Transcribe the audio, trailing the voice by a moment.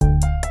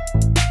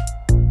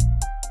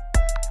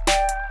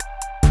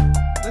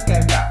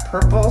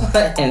purple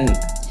and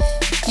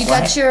you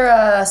got your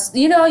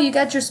you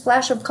got your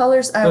splash of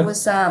colors.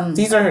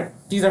 These are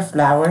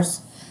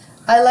flowers.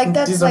 I like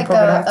that's These like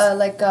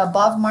a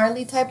Bob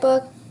Marley type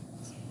of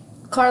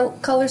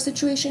color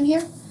situation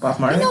here. Bob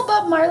Marley? You know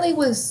Bob Marley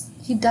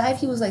he died,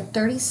 he was like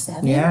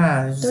 37?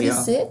 Yeah.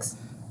 36?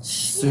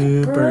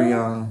 Super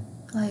young.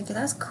 Like,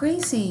 that's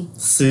crazy.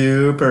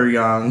 Super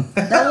young.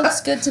 That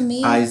looks good to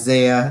me.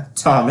 Isaiah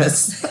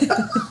Thomas.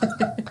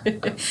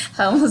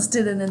 I almost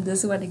did it in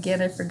this one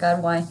again. I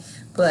forgot why.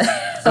 But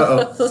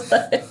Move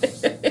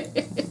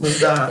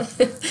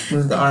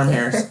the arm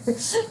hairs.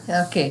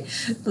 Okay,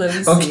 let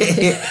me see.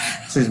 Okay.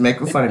 She's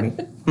making fun of me.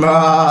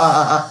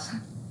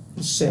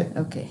 Shit.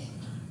 Okay.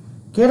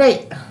 Good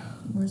eight.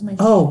 Where's my...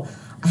 Oh,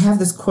 I have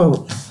this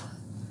quote.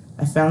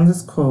 I found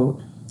this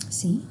quote.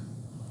 See?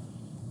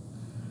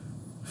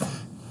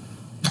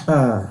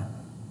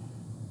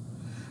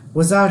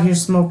 Was out here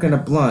smoking a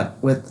blunt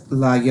with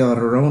La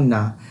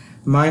Llorona,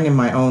 minding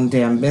my own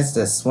damn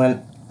business,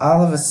 when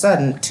all of a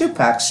sudden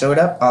Tupac showed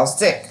up all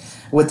sick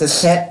with his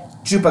pet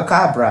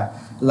chupacabra.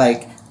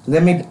 Like,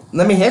 let me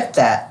hit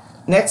that.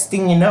 Next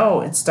thing you know,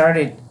 it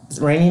started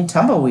raining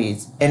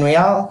tumbleweeds, and we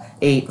all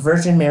ate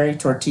Virgin Mary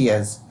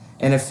tortillas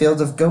in a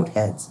field of goat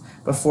heads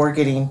before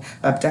getting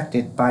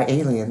abducted by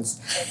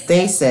aliens.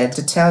 They said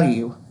to tell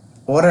you,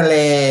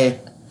 orale.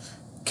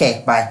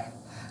 Okay, bye.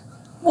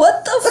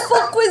 What the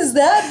fuck was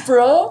that,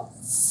 bro?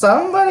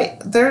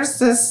 There's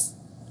this...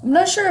 I'm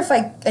not sure if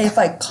I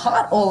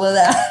caught all of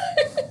that.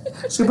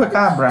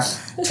 Chupacabra.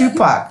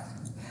 Tupac.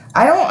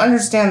 I don't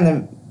understand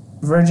the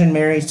Virgin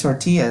Mary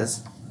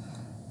tortillas.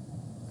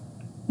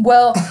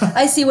 Well,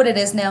 I see what it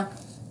is now.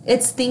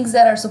 It's things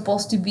that are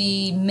supposed to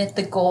be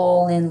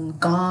mythical and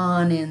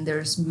gone, and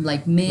there's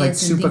like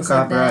myths and things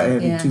like that.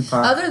 And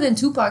Tupac. Other than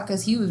Tupac,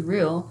 because he was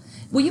real.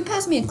 Will you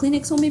pass me a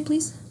Kleenex on me,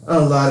 please?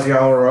 La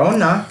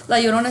Llorona. La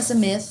Llorona is a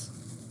myth.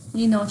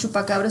 You know,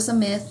 Chupacabra is a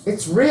myth.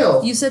 It's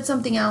real. You said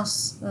something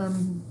else.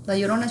 La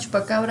Llorona,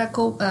 Chupacabra,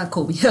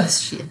 Kobe. Oh,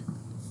 shit.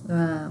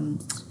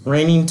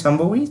 Raining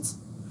tumbleweeds?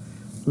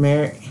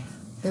 Mary.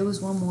 There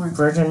was one more.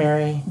 Virgin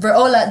Mary.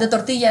 The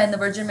tortilla and the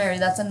Virgin Mary.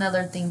 That's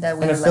another thing that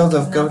we And a field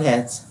of goat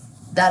heads.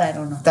 That I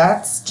don't know.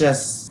 That's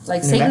just...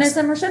 Like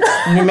Satanism or shit?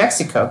 New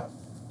Mexico.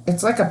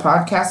 It's like a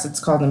podcast. It's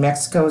called New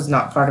Mexico is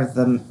not part of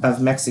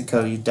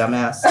Mexico, you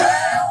dumbass.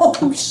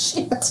 Oh,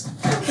 shit.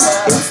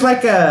 It's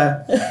like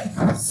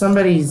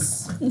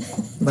somebody's,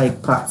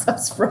 like,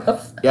 That's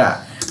rough.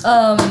 Yeah.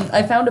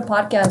 I found a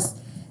podcast.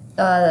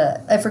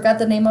 I forgot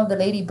the name of the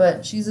lady,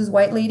 but she's this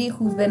white lady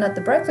who's been at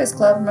the Breakfast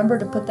Club. Remember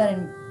to put that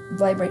in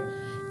vibrate.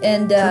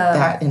 And put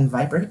that in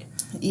vibrate?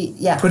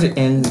 Yeah. Put it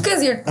in.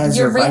 Because your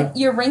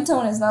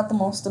ringtone is not the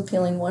most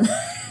appealing one.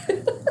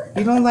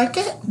 You don't like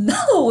it?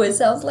 No, it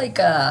sounds like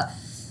the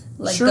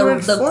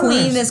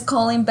Queen is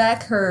calling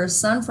back her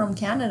son from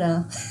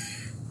Canada.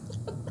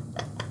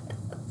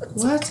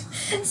 What?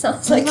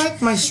 Sounds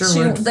like my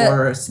Sherwood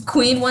Forest.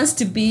 Queen wants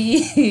to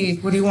be.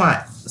 What do you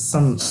want?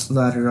 Some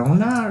La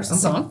Llorona or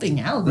something? Something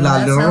else.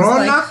 La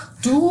Llorona?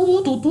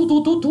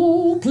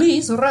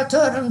 Please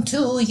return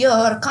to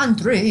your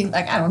country.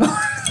 Like, I don't know.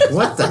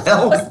 What the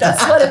hell?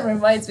 That's what it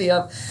reminds me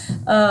of.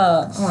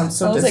 I'm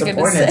so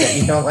disappointed that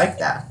you don't like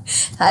that.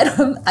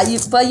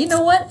 But you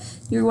know what?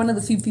 You're one of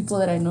the few people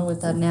that I know with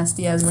that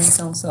nasty ass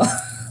ringtone, so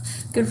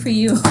good for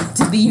you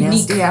to be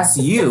unique. Nasty ass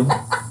you.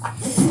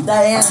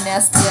 I am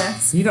nasty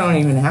ass. You don't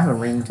even have a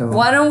ringtone.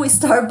 Why don't we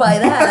start by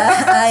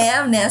that? I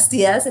am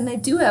nasty ass, and I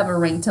do have a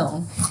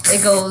ringtone.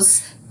 It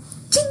goes,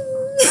 ching.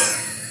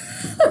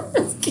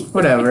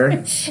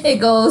 Whatever. It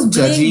goes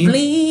bling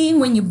bling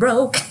when you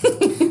broke.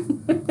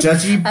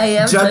 Judgy. I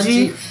am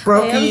judgy.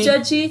 Brokey. I am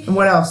judgy. And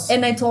what else?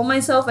 And I told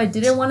myself I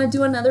didn't want to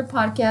do another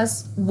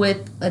podcast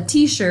with a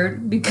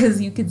t-shirt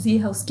because you could see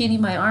how skinny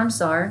my arms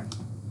are.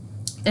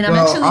 And I'm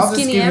actually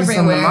skinny everywhere.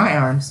 Some of my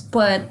arms.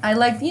 But I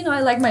like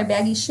my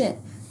baggy shit.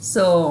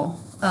 So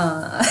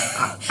I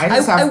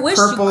just have wish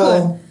purple.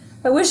 You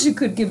could. I wish you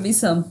could give me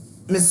some.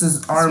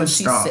 Mrs.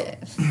 Armstrong.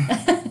 That's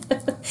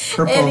what she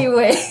said.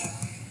 Anyway,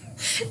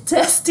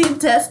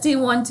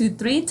 testing 1 2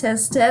 3.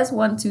 Test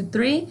 1 2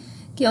 3.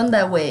 ¿Qué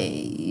onda,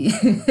 güey?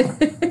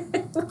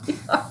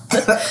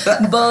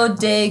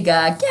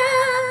 Bodega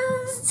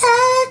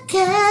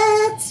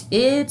Cats.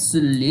 It's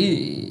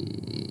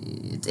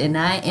lit. And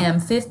I am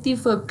 50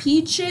 for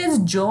Peaches,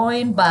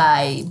 joined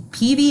by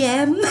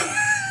PBM.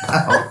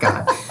 Oh,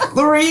 God.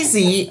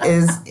 Lorisi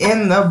is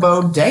in the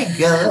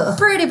bodega.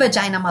 Pretty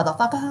vagina,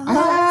 motherfucker.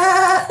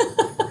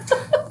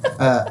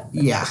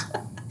 Yeah.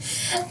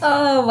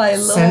 Oh, my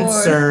Lord.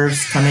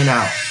 Sensors coming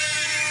out.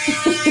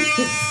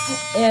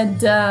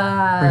 And,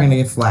 we're gonna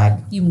get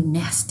flagged. You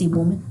nasty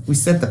woman. We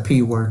said the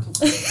P word.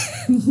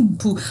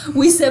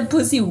 We said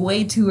pussy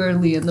way too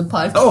early in the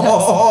podcast.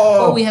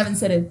 Oh, we haven't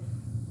said it.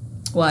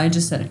 Well, I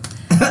just said it.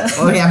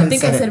 We haven't I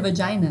think said I said it.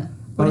 vagina.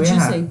 What did you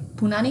say?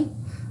 Punani?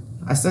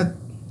 I said...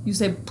 You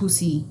said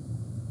pussy.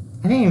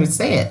 I didn't even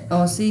say it.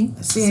 Oh, see?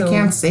 I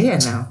can't say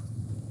it now.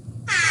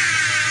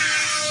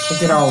 I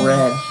get all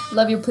red.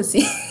 Love your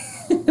pussy.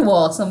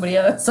 Well, somebody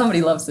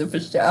loves it for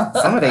sure.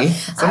 Somebody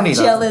I'm loves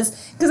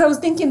jealous because I was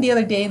thinking the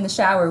other day in the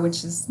shower,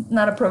 which is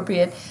not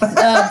appropriate, but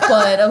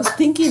I was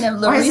thinking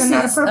of Why is it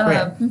not Larissa's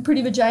appropriate?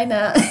 pretty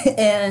vagina,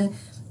 and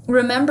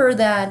remember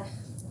that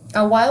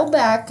a while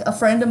back, a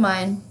friend of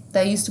mine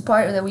that we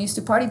used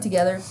to party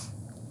together,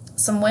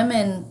 some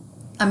women,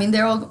 I mean,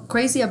 they're all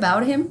crazy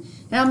about him,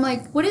 and I'm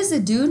like, what is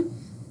it, dude?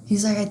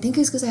 He's like, I think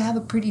it's because I have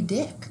a pretty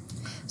dick.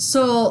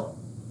 So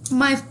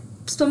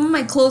some of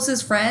my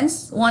closest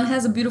friends, one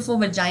has a beautiful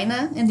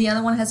vagina and the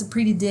other one has a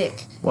pretty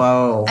dick.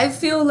 Whoa. I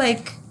feel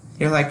like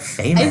You're like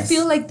famous. I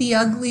feel like the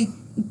ugly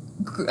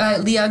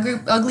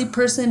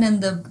person in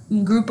the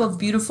group of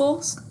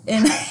beautifuls,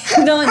 and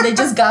and they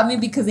just got me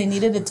because they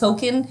needed a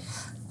token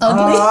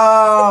ugly.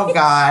 Oh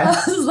God.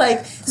 I was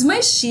like, is my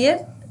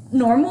shit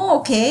normal?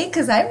 Okay,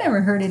 because I've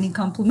never heard any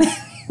compliment.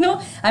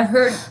 I've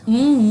heard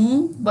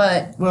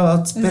but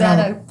Well, it's is been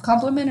that a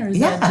compliment or is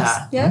that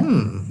just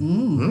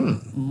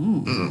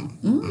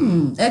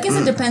I guess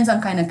it depends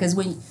on kind of, because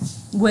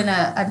when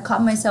I've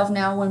caught myself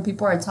now when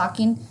people are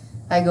talking,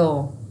 I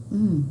go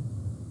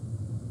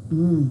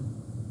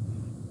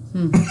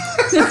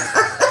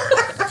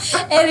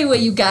Anyway,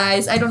 you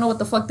guys, I don't know what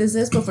the fuck this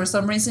is, but for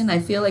some reason I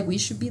feel like we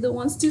should be the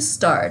ones to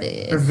start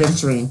it. We're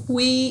venturing.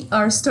 We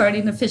are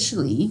starting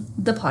officially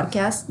the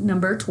podcast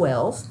number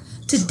 12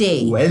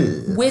 today,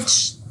 12.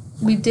 which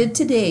we did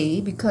today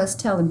because,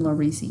 tell him,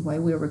 Larisi, why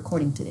we are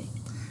recording today.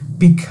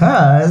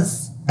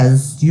 Because,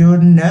 as you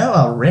know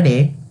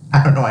already,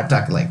 I don't know why I'm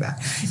talking like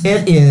that.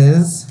 It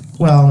is,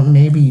 well,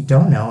 maybe you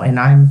don't know,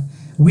 and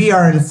we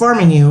are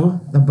informing you,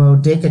 the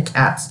Bodega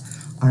Cats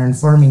are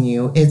informing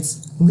you,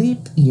 it's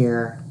leap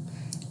year,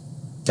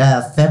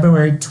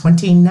 February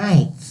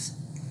 29th,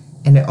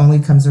 and it only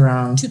comes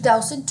around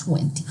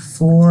 2020.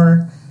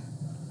 4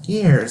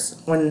 years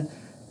when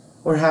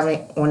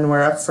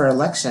we're up for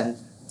election.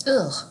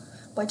 Ugh,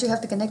 why'd you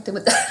have to connect it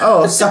with that?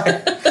 Oh,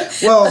 sorry.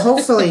 Well,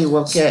 hopefully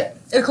we'll get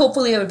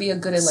Hopefully it would be a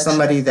good election.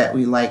 somebody that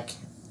we like.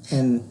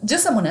 And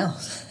just someone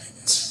else.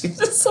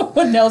 Just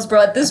someone else,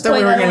 bro. At this I thought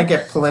point, we were going to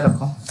get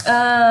political.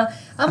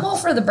 I'm all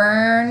for the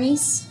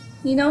Bernies,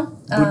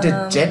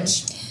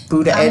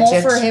 Buddha I'm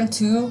all for him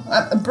too.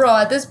 Bro,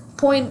 at this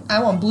point,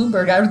 I want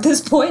Bloomberg. At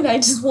this point, I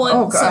just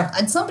want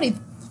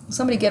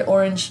somebody get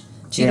Orange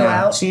Cheeto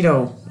out.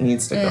 Cheeto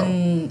needs to go.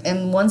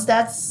 And once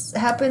that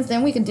happens,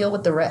 then we can deal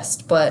with the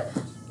rest. But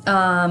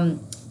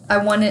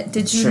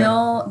did you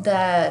know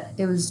that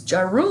it was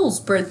Ja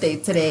Rule's birthday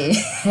today?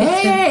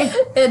 Hey!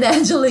 And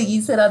Angela Yee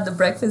said on the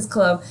Breakfast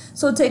Club,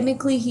 so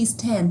technically he's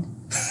 10.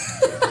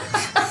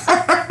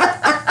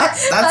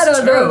 I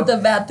don't know if the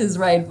math is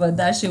right, but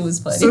that shit was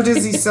funny. So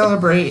does he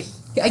celebrate?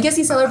 I guess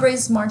he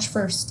celebrates March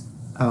 1st.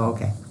 Oh,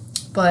 okay.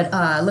 But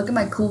look at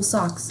my cool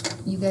socks.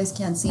 You guys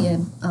can't see it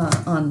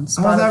on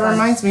Spotify. Oh, that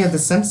reminds me of The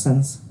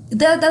Simpsons.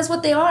 That's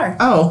what they are.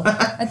 Oh.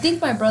 I think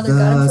my brother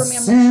got them for me.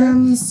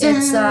 I'm not sure.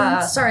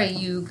 It's sorry,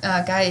 you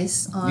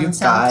guys on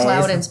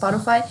SoundCloud and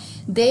Spotify.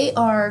 They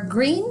are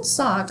green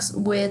socks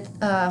with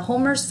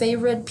Homer's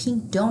favorite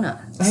pink donut.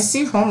 I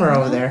see Homer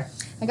over there.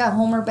 I got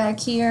Homer back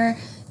here.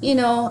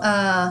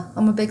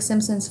 I'm a big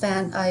Simpsons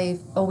fan.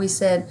 I've always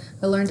said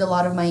I learned a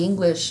lot of my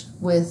English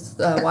with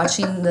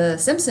watching The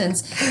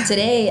Simpsons.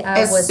 Today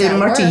I was at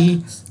work.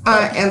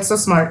 I am so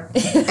smart.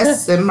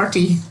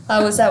 S.M.R.T.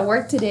 I was at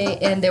work today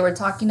and they were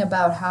talking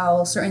about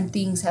how certain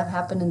things have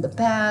happened in the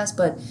past,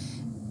 but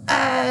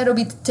it'll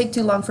take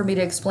too long for me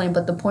to explain.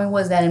 But the point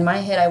was that in my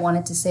head I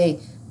wanted to say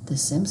The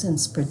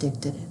Simpsons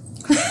predicted it.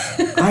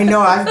 I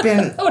know. I've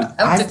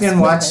been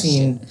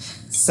watching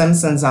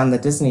Simpsons on the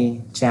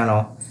Disney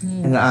Channel.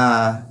 And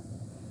I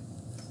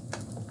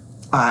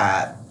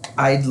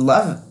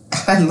love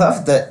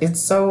that it's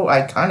so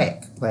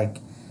iconic,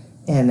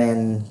 and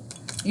then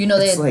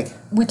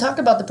we talked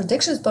about the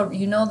predictions, but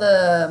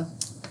the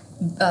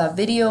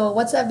video,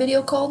 what's that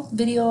video called?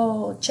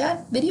 Video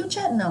chat?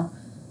 No,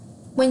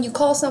 when you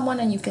call someone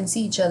and you can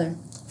see each other.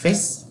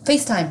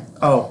 FaceTime.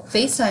 Oh,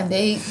 FaceTime.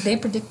 They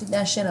predicted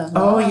that shit a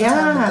long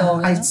time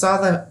ago. I saw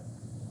the.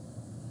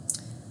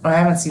 I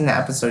haven't seen the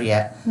episode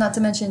yet. Not to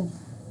mention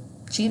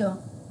Cheeto.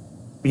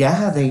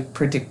 Yeah, they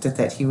predicted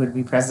that he would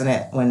be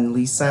president when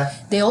Lisa...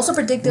 They also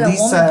predicted a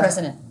woman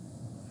president.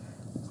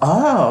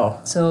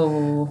 Oh. So...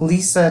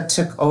 Lisa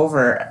took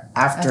over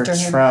after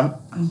Trump.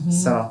 Mm-hmm.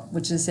 So...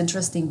 Which is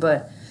interesting.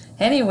 But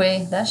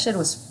anyway, that shit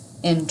was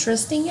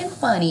interesting and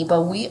funny.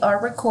 But we are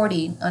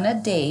recording on a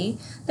day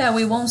that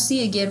we won't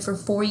see again for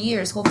 4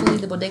 years. Hopefully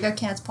the Bodega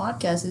Cats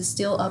podcast is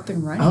still up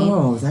and running.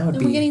 Oh, that would be...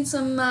 And we're getting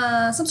some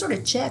sort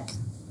of check.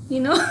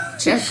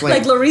 Check,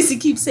 like Larissa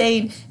keeps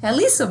saying, at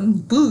least some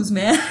booze,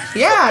 man.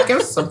 Yeah, give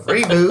us some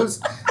free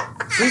booze.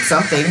 Free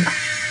something.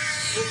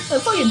 A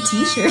fucking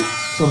t-shirt.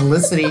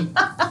 Publicity.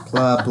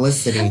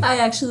 I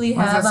actually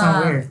have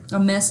a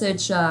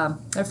message, I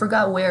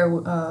forgot where,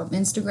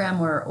 Instagram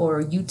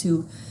or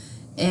YouTube,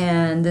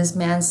 and this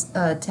man's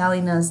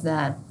telling us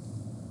that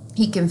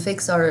he can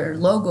fix our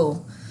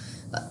logo.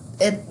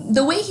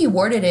 the way he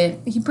worded it,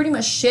 he pretty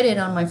much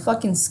shitted on my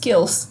fucking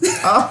skills.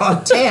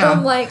 Oh, damn.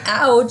 I'm like,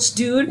 ouch,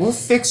 dude. We'll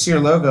fix your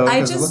logo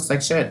because it looks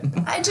like shit.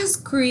 I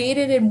just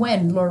created it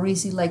when,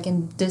 Lorisi? Like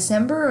in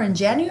December or in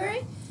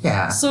January?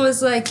 Yeah. So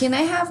it's like, can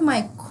I have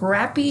my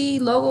crappy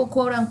logo,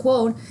 quote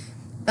unquote,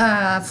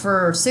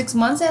 for 6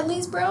 months at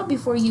least, bro,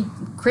 before you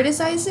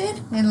criticize it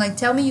and like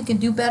tell me you can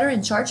do better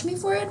and charge me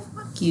for it?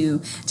 Fuck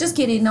you. Just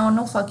kidding.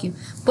 No, fuck you.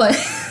 But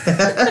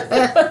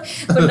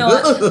but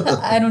no,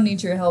 I don't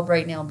need your help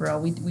right now, bro.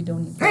 We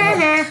don't need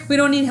help. We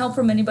don't need help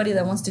from anybody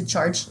that wants to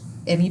charge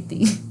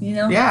anything. You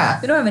know? Yeah.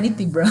 We don't have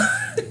anything, bro.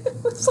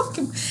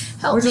 Fucking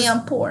help me.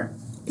 I'm poor.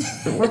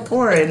 We're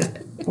poor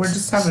and we're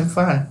just having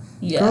fun.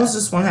 Yeah. Girls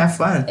just want to have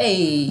fun.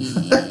 Hey,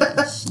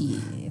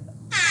 shit.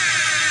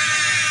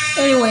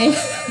 Anyway,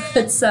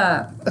 it's Ooh,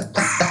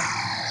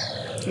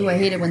 I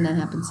hate it when that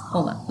happens.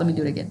 Hold on, let me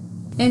do it again.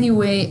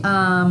 Anyway,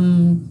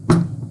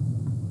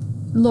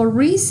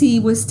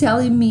 Lorisi was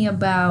telling me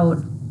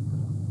about,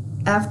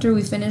 after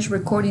we finished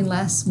recording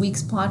last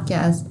week's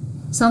podcast,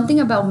 something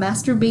about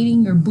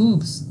masturbating your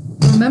boobs.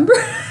 Remember?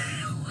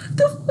 What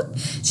the fuck?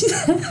 She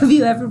said, have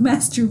you ever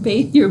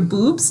masturbated your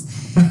boobs?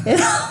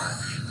 And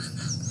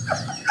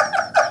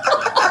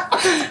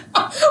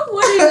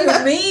what do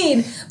you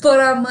mean? But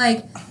I'm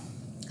like,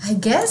 I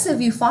guess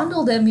if you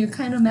fondle them, you're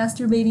kind of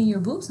masturbating your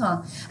boobs,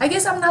 huh? I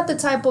guess I'm not the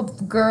type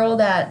of girl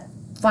that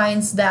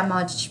finds that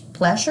much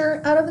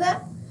pleasure out of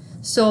that.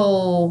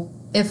 So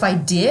if I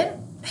did,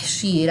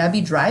 shit, I'd be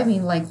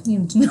driving like,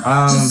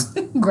 just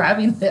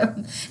grabbing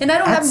them. And I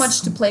don't have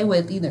much to play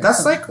with either.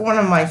 That's like one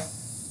of my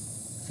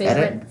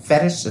favorite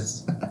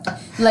fetishes.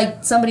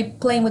 Like somebody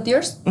playing with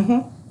yours?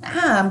 Mm-hmm.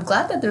 I'm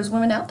glad that there's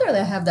women out there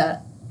that have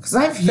that. Because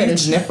I have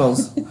huge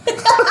nipples.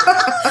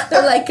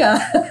 They're like,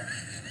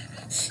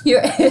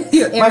 your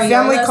my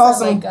family calls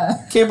them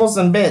like, cables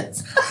and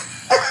bits.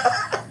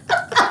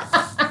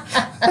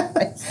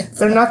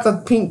 They're not the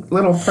pink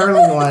little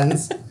pearly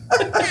ones.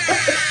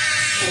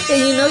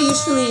 And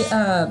usually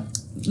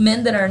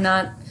men that are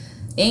not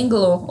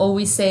Anglo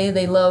always say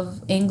they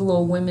love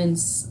Anglo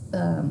women's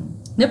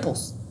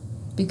nipples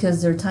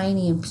because they're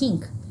tiny and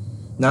pink.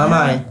 Not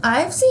mine.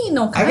 I've seen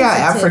no kinds I got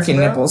of African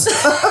tits, nipples.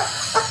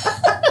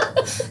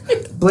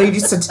 Blade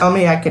used to tell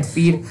me I could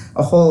feed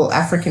a whole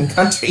African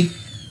country.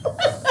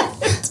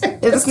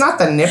 It's not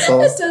the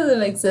nipples. It doesn't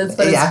make sense,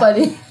 but it's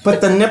funny.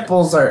 But the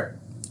nipples are,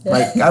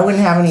 like, I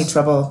wouldn't have any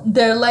trouble.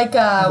 They're like,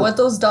 what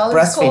those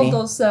dollars called?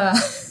 Those,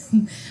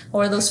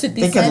 or those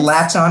 50 cents. They could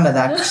latch onto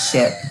that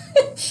shit.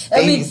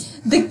 I mean,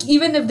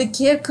 even if the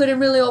kid couldn't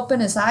really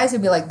open his eyes,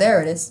 he'd be like,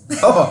 there it is.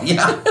 Oh,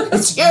 yeah.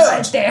 It's huge.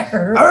 Right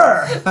there.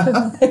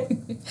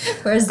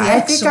 Where's the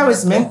I think I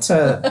was meant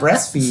to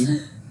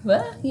breastfeed.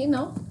 Well,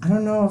 I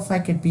don't know if I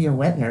could be a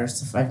wet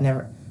nurse if I've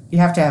never... You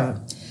have to have...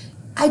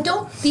 I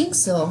don't think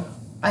so.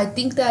 I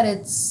think that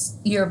it's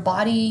your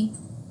body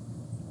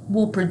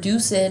will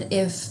produce it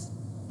if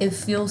it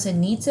feels it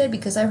needs it,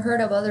 because I've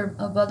heard of other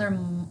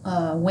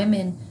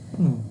women.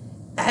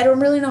 I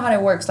don't really know how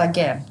it works.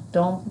 Again,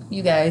 don't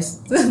you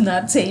guys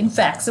not saying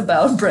facts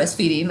about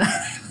breastfeeding.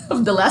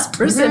 I'm the last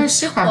person.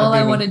 All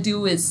I want to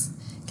do is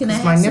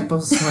my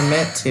nipples were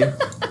meant to.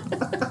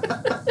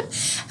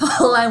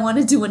 All I want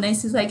to do when I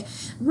see is like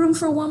room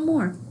for one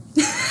more.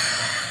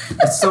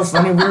 It's so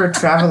funny. We were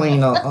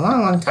traveling a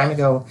long time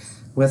ago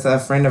with a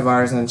friend of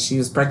ours, and she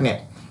was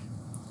pregnant.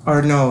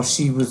 Or no,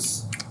 she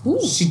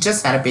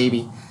just had a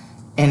baby.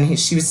 And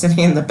she was sitting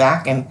in the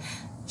back, and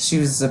she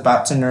was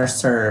about to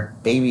nurse her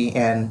baby,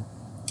 and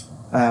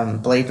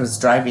Blade was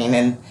driving,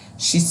 and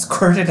she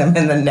squirted him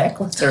in the neck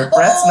with her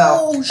breast milk.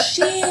 Oh,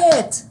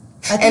 shit.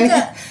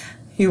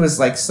 He was,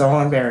 like, so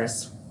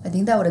embarrassed. I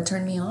think that would have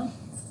turned me on.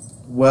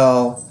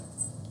 Well...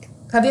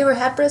 Have you ever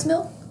had breast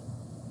milk?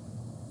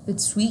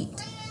 It's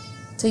sweet.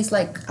 Tastes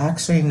like...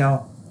 Actually,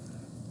 no.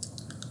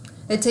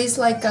 It tastes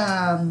like...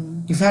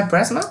 You've had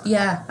breast milk?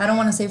 Yeah. I don't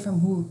want to say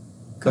from who.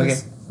 Okay.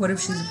 What if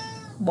she's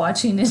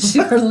watching it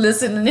or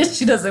listening and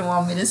she doesn't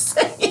want me to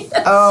say it?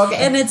 Oh,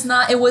 okay. And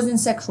it wasn't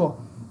sexual.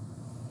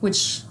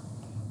 Which...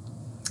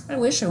 I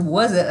wish it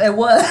wasn't. It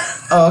was.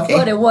 Oh, okay.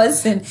 But it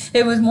wasn't.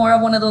 It was more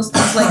of one of those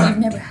things like, you've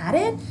never had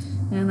it?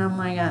 And I'm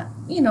like, a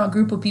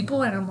group of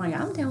people, and I'm like,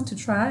 I'm down to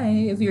try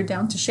if you're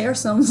down to share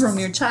some from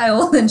your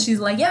child. And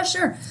she's like, yeah,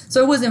 sure.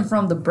 So it wasn't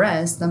from the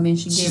breast. I mean,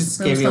 she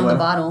gave from the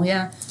bottle,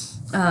 yeah.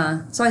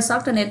 So I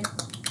sucked on it,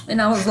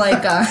 and I was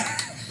like,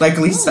 like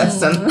Lisa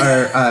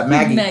or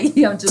Maggie.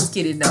 Maggie, I'm just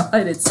kidding. No,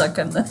 I didn't suck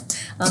on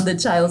the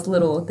child's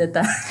little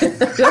teta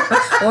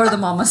or the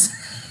mama's.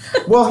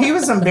 Well, he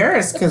was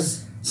embarrassed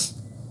because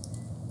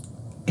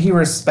he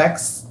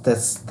respects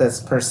this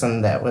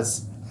person that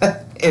was.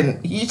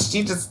 And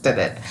she just did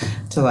it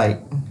to,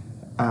 like,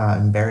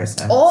 embarrass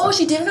him. Oh,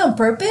 she did it on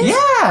purpose?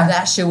 Yeah.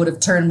 That shit would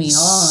have turned me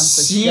on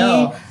for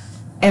sure.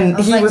 And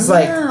he was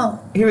like, wow.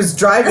 He was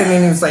driving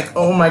and he was like,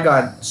 oh my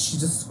God, she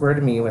just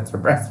squirted me with her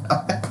breast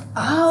milk.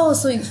 Oh,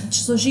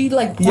 so she,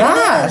 like,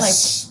 yeah. Like,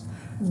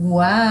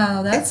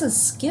 wow, that's a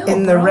skill.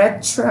 In the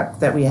red truck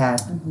that we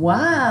had.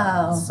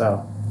 Wow.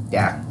 So,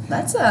 yeah.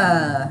 That's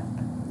a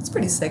It's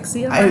pretty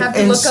sexy. I'm gonna have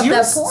to look up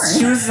that porn.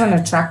 She was an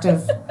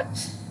attractive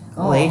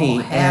lady,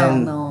 hell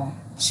and no.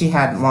 she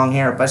had long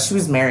hair, but she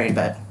was married.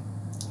 But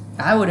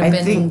I would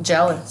have been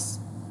jealous.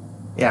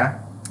 Yeah.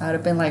 I would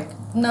have been like,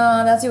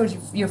 no, that's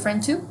your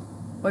friend too,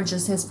 or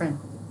just his friend.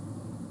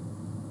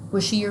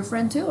 Was she your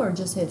friend too, or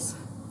just his?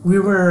 We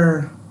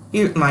were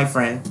my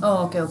friend.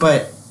 Oh, okay.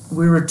 But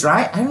we were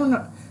I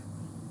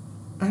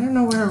don't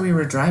know where we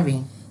were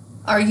driving.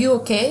 Are you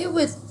okay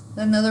with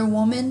another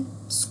woman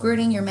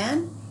squirting your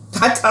man?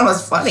 I thought it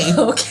was funny.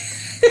 Okay.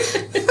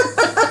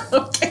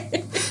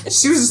 Okay.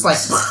 She was just like,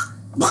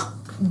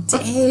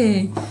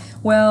 dang.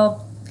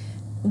 Well,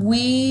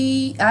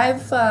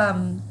 I've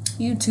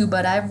you too,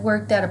 but I've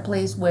worked at a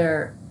place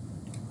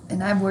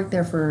and I've worked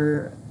there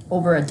for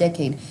over a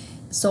decade.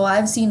 So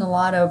I've seen a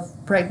lot of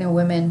pregnant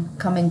women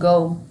come and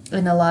go,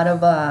 and a lot of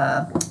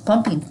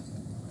pumping.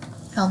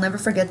 I'll never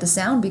forget the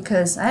sound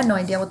because I had no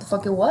idea what the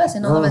fuck it was,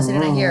 and all of a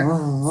sudden I hear.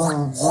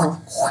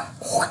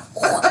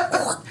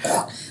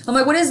 I'm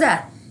like, what is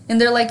that?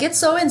 And they're like, it's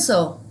so and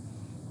so.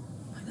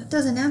 That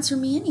doesn't answer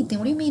me anything.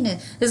 What do you mean?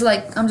 It's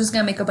like, I'm just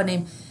gonna make up a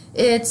name.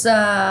 It's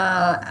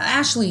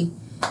Ashley.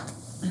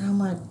 And I'm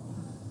like,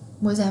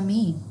 what does that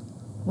mean?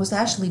 What's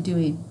Ashley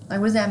doing? Like,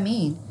 what does that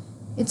mean?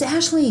 It's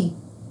Ashley.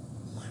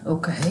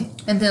 Okay.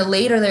 And then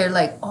later they're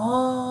like,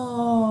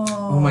 oh.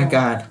 Oh my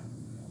God.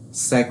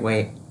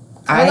 Segue.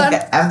 I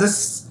have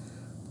this.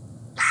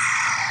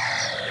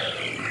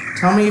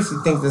 Tell me if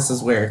you think this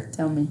is weird.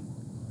 Tell me.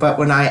 But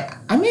when I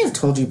may have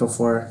told you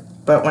before,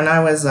 but when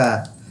I was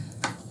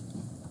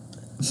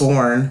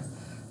born,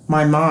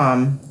 my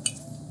mom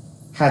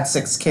had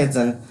 6 kids,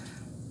 and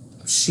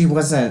she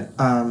wasn't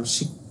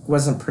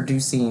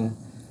producing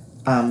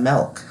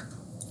milk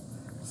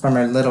from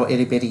her little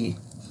itty bitty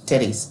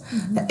titties.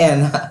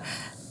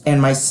 Mm-hmm.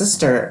 And my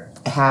sister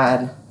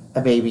had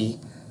a baby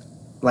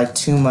like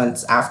 2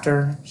 months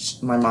after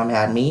my mom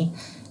had me,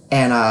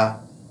 and I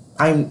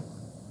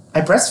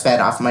breastfed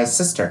off my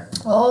sister.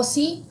 Oh,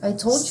 see, I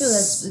told you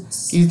that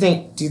it's. Do you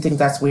think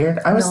that's weird?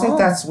 I always think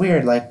that's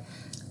weird. Like,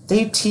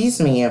 they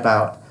tease me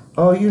about,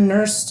 oh, you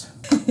nursed.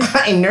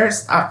 I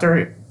nursed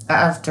after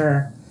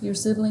Your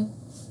sibling.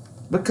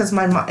 Because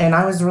my mom, and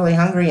I was really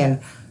hungry,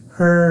 and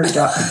her.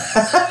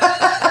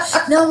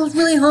 No, I was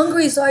really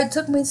hungry, so I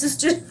took my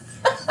sister.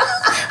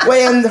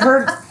 Wait, and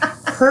her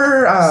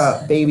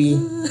baby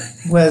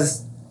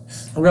was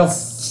real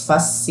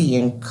fussy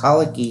and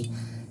colicky,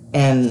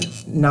 and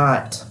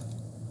not.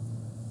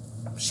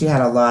 She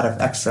had a lot of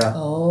extra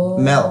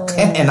milk,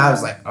 and I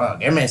was like, "Oh,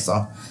 give me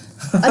some."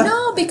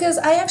 No, because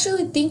I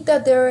actually think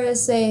that there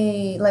is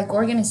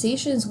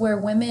organizations where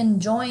women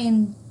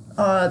join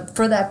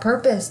for that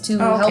purpose to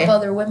help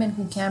other women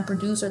who can't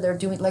produce, or they're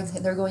doing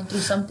they're going through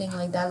something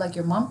like that, like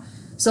your mom.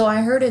 So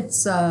I heard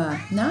it's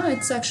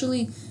it's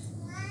actually.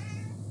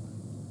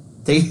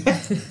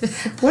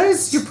 What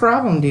is your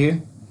problem,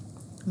 dude?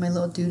 My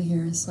little dude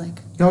here is like.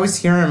 You always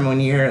hear him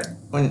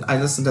when I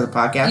listen to the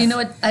podcast. You know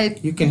what?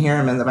 You can hear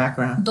him in the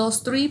background. Those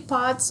 3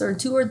 pots, or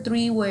 2 or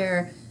 3,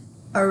 where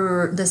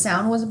the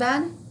sound was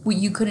bad,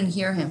 you couldn't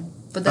hear him.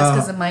 But that's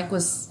because the mic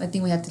was. I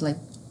think we had to put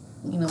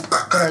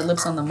our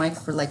lips on the mic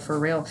for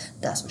real.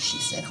 That's what she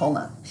said. Hold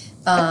on.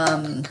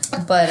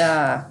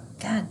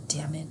 God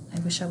damn it! I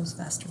wish I was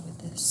faster with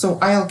this. So,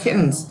 Isle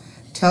Kittens,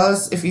 tell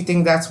us if you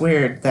think that's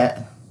weird.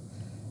 Of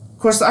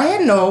course, I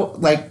had no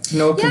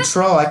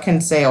control. I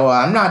couldn't say, "Oh,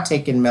 I'm not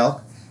taking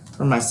milk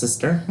from my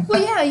sister."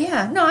 Well,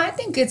 yeah. No, I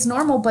think it's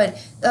normal. But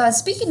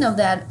speaking of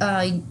that,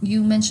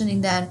 you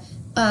mentioning that,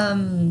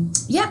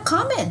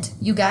 comment,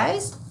 you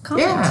guys.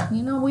 Comment. Yeah.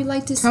 We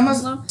like to tell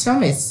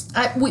me.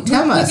 We're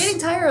getting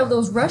tired of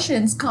those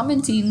Russians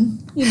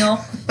commenting.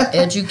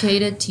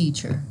 Educated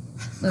teacher.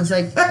 It's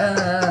like,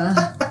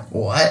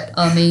 what?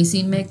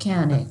 Amazing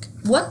mechanic.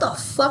 What the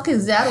fuck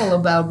is that all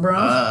about,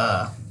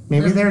 bro?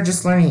 Maybe they're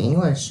just learning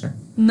English.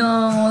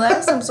 No,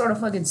 that's some sort of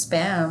fucking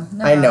spam.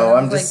 No, I know.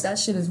 I'm just that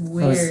shit is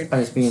weird. I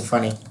was being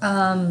funny.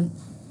 I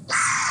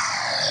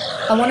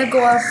want to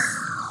go off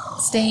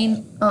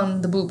staying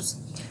on the boobs.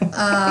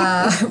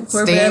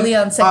 We're barely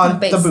on second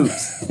base. The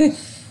boobs.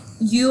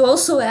 You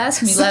also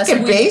asked me last week.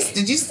 Second base?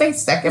 Did you say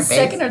second base?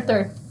 Second or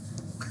third?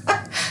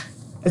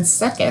 It's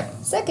second.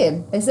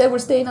 Second. I said we're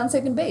staying on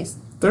second base.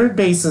 Third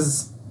base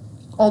is...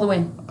 all the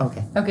way.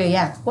 Okay. Okay,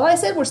 yeah. Well, I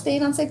said we're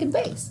staying on second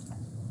base.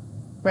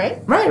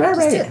 Right? Right.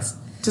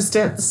 Just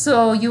tits.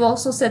 So you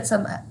also said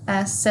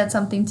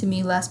something to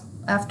me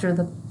after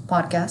the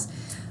podcast.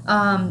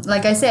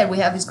 Like I said, we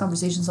have these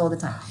conversations all the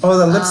time. Oh,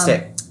 the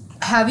lipstick.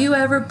 Have you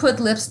ever put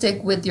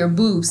lipstick with your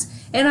boobs?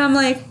 And I'm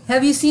like,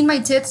 have you seen my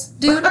tits,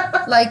 dude?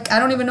 I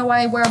don't even know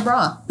why I wear a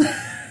bra.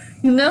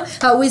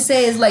 How we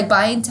say is like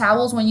buying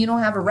towels when you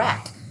don't have a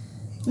rack.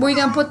 Where you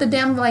gonna put the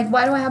damn, why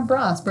do I have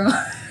bras, bro?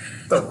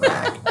 The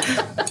rack.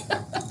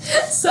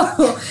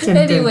 So,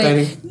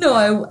 anyway,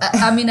 no,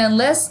 I mean,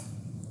 unless...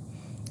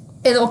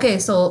 Okay,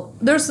 so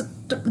there's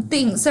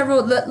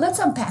several... Let's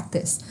unpack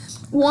this.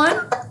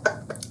 1,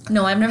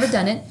 no, I've never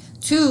done it.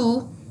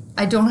 2,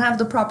 I don't have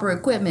the proper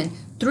equipment.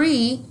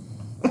 3,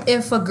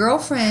 if a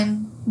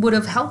girlfriend would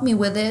have helped me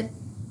with it,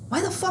 why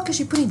the fuck is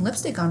she putting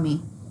lipstick on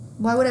me?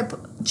 Why would I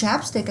put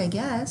chapstick, I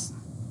guess?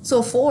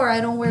 So 4,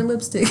 I don't wear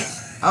lipstick.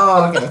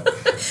 Oh, okay.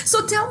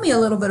 So tell me a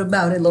little bit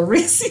about it,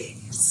 Larissa,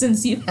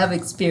 since you have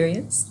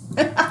experience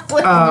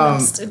putting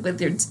lipstick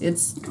with your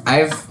tits.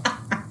 I've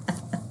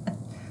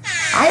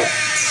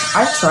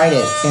tried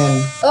it,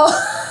 and so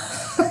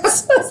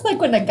it's like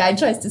when a guy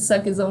tries to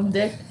suck his own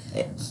dick.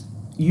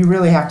 You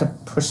really have to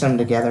push them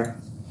together.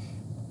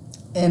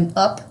 And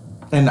up.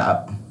 And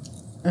up.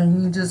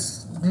 And you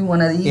just do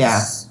one of these.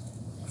 Yeah.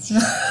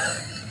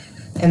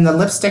 And the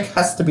lipstick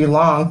has to be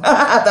long.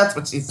 That's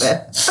what she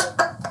said. It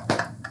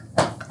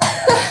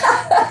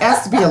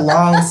has to be a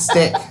long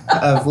stick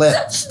of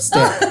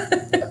lipstick.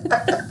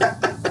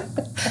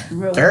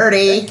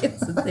 Dirty.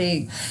 It's the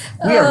thing.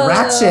 We are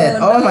ratchet.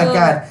 Oh my no.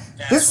 God.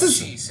 This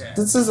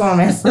is on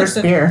my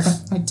first beer.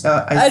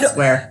 I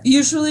swear.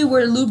 Usually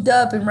we're lubed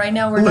up, and right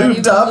now we're not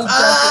even Lubed up. lubed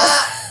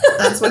up.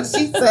 That's what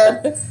she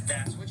said.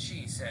 That's what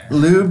she said.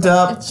 Lubed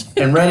up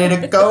and ready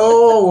to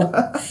go.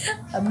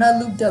 I'm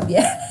not lubed up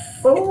yet.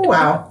 Oh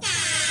wow.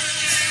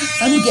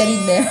 I'm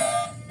getting there.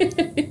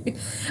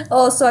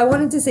 Oh, so I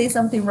wanted to say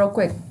something real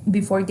quick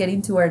before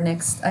getting to our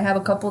next. I have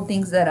a couple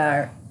things that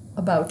are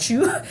about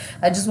you.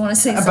 I just want to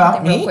say About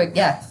something me? real quick.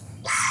 Yeah.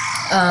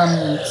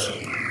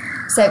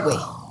 Segue.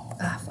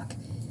 Fuck.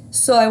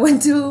 So I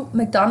went to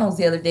McDonald's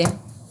the other day,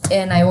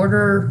 and I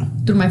order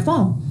through my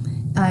phone.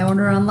 I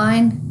order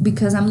online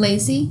because I'm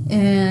lazy,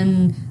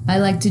 and I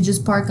like to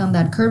just park on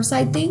that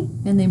curbside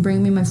thing, and they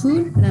bring me my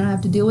food, and I don't have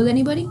to deal with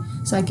anybody,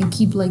 so I can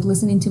keep like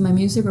listening to my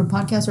music or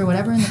podcast or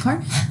whatever in the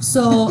car.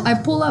 So I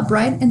pull up,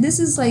 right, and this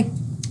is like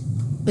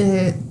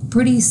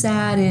pretty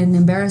sad and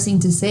embarrassing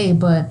to say,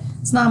 but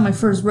it's not my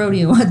first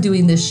rodeo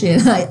doing this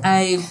shit.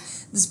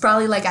 This is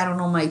probably like, I don't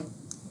know, my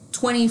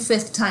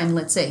 25th time,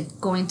 let's say,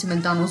 going to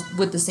McDonald's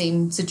with the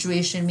same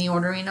situation, me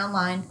ordering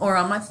online or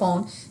on my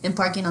phone and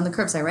parking on the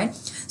curbside, right?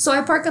 So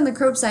I park on the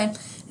curbside,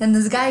 and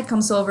this guy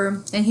comes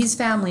over, and he's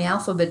family,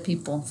 alphabet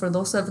people. For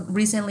those of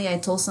recently, I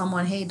told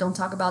someone, hey, don't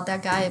talk about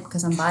that guy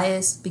because I'm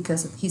biased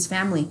because he's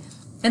family.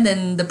 And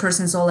then the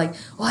person's all like,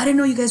 oh, I didn't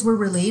know you guys were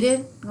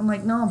related. I'm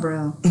like, no,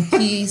 bro.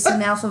 He's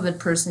an alphabet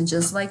person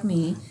just like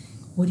me.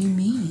 What do you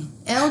mean?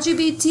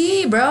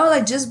 LGBT, bro.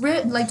 Like, just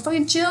like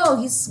fucking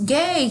chill. He's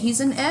gay. He's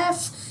an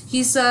F.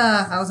 He's,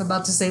 I was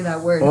about to say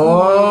that word.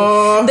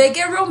 Oh. They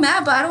get real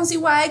mad, but I don't see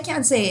why I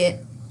can't say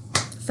it.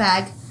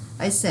 Fag.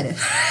 I said it.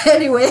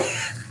 Anyway.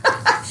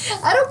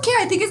 I don't care.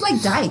 I think it's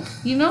like dyke,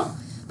 you know?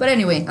 But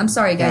anyway, I'm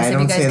sorry, guys, if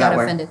you guys got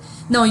offended.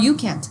 No, you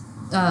can't.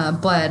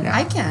 But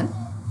I can.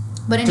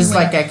 But anyway. Just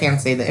like I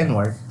can't say the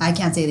N-word. I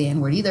can't say the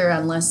N-word either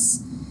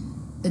unless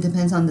it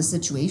depends on the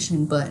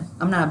situation. But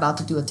I'm not about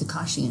to do a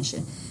Tekashi and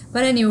shit.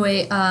 But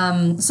anyway,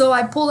 so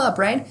I pull up,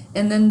 right?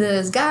 And then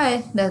this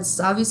guy that's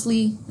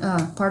obviously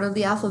part of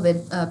the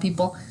alphabet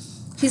people,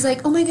 he's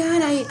like, oh my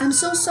God, I'm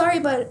so sorry,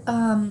 but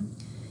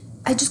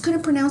I just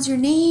couldn't pronounce your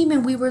name.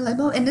 And we were like,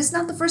 oh, and it's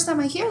not the first time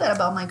I hear that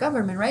about my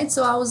government, right?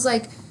 So I was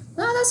like,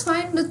 no, that's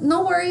fine.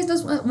 No worries.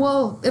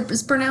 Well,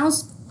 it's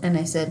pronounced. And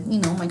I said,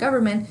 my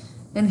government.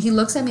 And he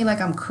looks at me like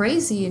I'm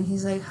crazy. And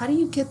he's like, how do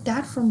you get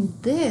that from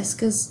this?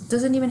 Because it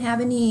doesn't even have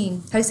any,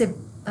 how do you say,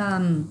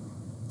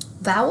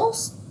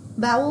 vowels?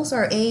 Vowels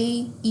are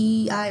A,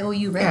 E, I, O,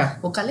 U, right? Yeah.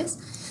 Vocales.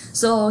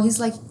 So he's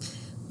like,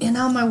 and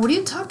I'm like, what are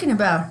you talking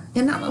about?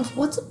 And I'm like,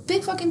 what's a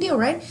big fucking deal,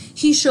 right?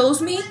 He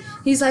shows me.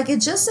 He's like, it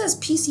just says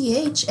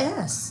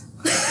PCHS.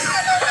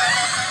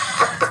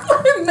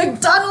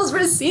 McDonald's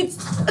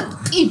receipts.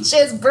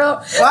 Peaches, bro.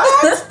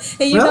 What?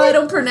 And really? I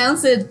don't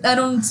pronounce it. I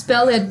don't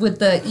spell it with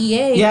the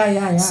EA.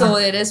 Yeah. So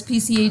it is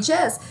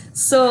PCHS.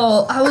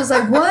 So I was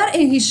like, what?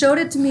 And he showed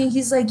it to me.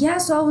 He's like, yeah.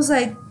 So I was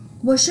like,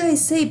 what should I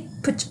say?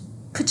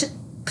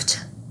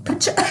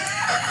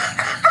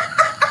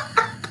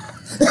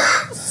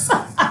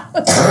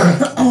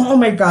 Oh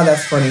my God,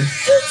 that's funny.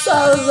 So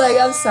I was like,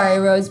 I'm sorry,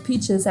 bro. It's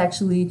Peaches,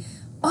 actually.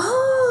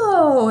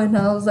 Oh, and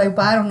I was like,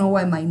 but I don't know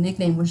why my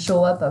nickname would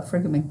show up at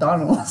freaking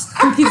McDonald's.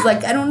 He's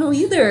like, I don't know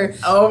either.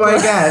 Oh my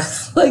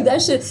gosh. Like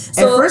that shit.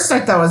 So, at first I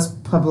thought it was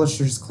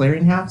Publishers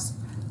Clearinghouse.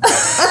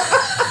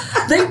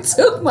 They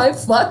took my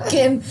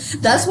fucking.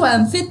 That's why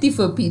I'm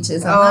 50-foot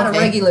Peaches. I'm not a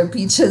regular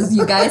Peaches,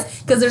 you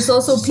guys. Because there's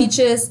also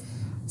Peaches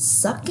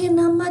sucking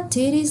on my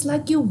titties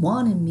like you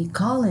wanted me,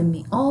 calling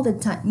me all the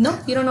time. No,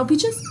 you don't know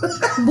Peaches?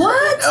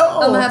 What?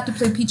 No. I'm gonna have to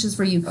play Peaches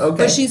for you. Okay.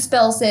 But she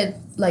spells it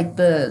like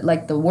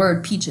the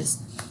word Peaches.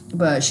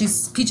 But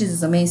Peaches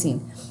is amazing.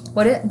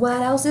 What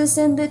else is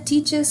in the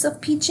teaches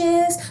of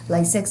Peaches?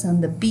 Like sex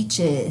on the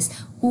beaches.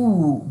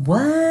 Ooh,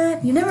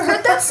 what? You never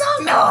heard that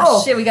song? No.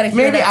 Oh, shit, we gotta hear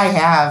Maybe that. I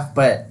have,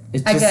 but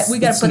we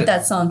gotta put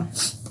that song.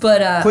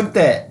 But put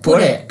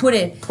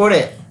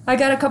it. I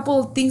got a couple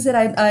of things that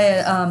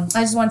I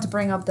just wanted to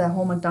bring up that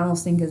whole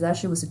McDonald's thing because that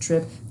shit was a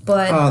trip.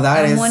 But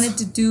I wanted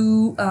to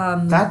do.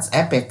 That's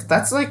epic.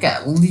 That's like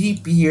a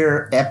leap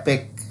year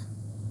epic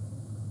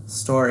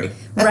story,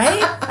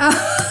 right?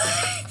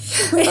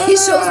 When he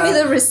shows me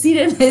the receipt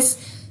and it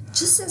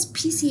just says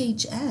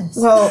PCHS.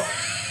 Well,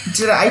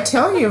 did I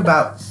tell you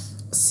about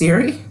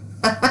Siri?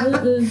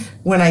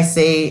 When I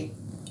say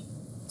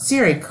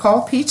Siri,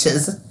 call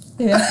Peaches.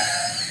 Yeah.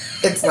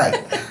 It's like,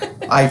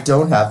 I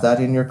don't have that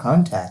in your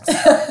contacts.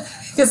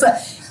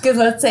 Because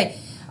let's say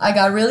I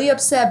got really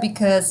upset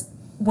because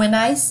when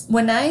I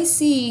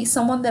see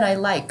someone that I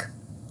like,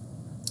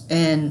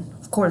 and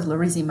of course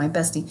Larissa, my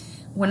bestie,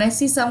 when I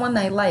see someone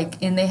I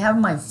like and they have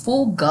my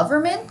full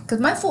government, because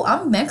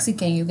I'm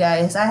Mexican, you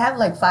guys, I have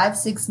like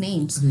 5-6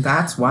 names.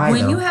 That's why.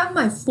 When you have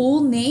my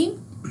full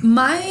name,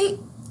 my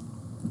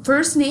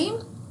first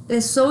name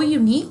is so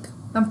unique.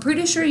 I'm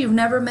pretty sure you've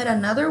never met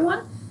another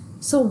one.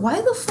 So why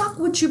the fuck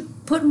would you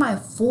put my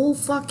full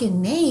fucking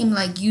name?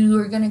 Like you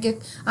are gonna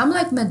get... I'm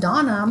like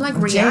Madonna. I'm like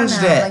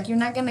Rihanna. Like you're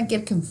not gonna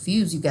get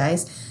confused, you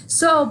guys.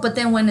 So, but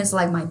then when it's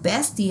like my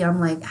bestie, I'm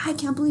like, I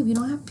can't believe you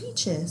don't have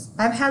Peaches.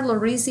 I've had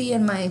Larissa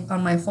on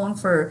my phone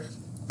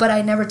but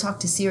I never talked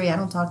to Siri. I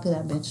don't talk to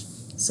that bitch.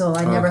 So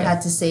I never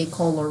had to say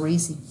call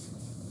Larissa.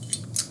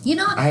 You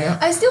know,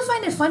 I still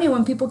find it funny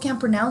when people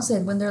can't pronounce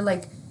it when they're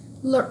like.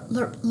 Some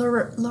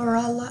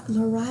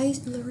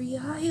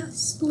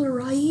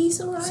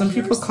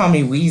people call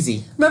me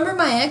Wheezy. Remember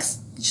my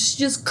ex? She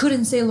just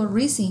couldn't say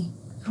Larissa.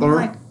 I'm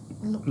like,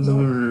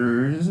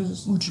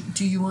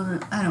 do you want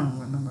to? I don't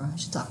remember. I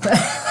should talk about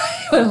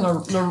it.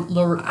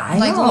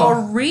 Like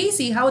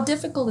Larissa. How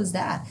difficult is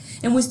that?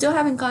 And we still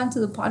haven't gone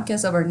to the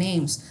podcast of our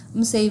names.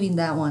 I'm saving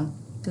that one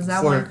because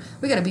that one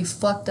we gotta be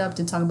fucked up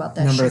to talk about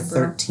that. Number shit,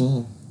 bro.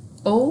 13.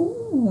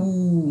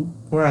 Oh,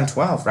 we're on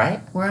 12,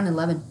 right? We're on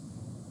 11.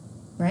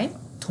 Right?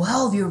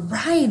 12, you're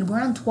right. We're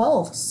on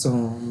 12.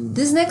 So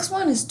this next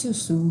one is too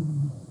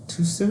soon.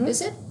 Too soon?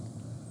 Is it?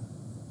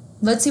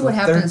 Let's see what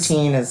happens.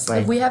 13 is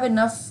like... If we have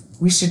enough...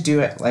 We should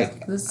do it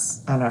like...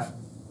 This... I don't know.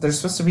 There's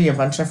supposed to be a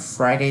bunch of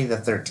Friday the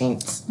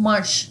 13th.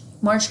 March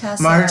has...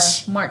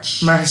 March.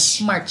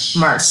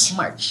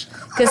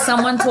 Because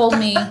someone told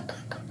me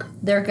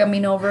they're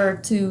coming over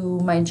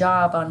to my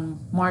job on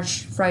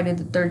Friday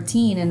the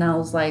 13th, and I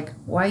was like,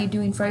 why are you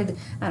doing Friday?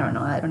 I don't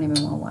know. I don't even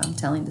know why I'm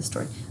telling this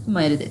story. I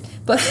might edit it.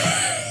 But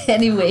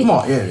anyway. Come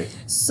on, edit it.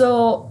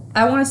 So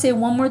I want to say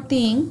one more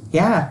thing.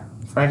 Yeah.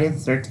 Friday the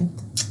 13th.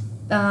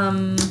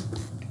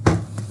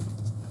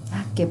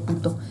 Que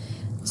puto.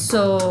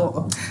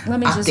 So let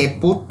me just que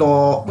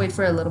puto. Wait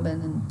for a little bit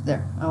and then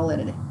there. I'll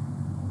edit it.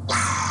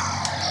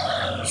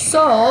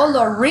 So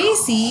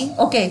Larissa,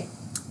 okay.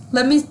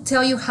 Let me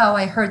tell you how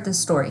I heard this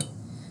story.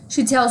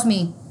 She tells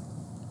me,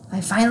 I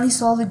finally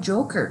saw the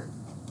Joker.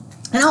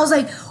 And I was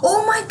like,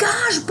 oh my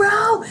gosh,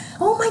 bro.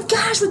 Oh my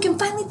gosh, we can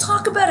finally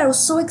talk about it. I was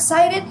so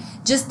excited.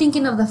 Just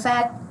thinking of the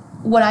fact,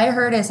 what I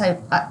heard is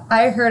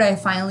I heard I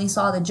finally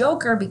saw the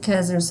Joker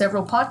because there's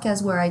several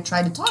podcasts where I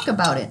tried to talk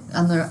about it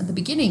at the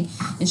beginning.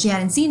 And she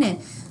hadn't seen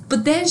it.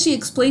 But then she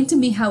explained to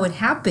me how it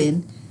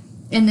happened.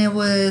 And it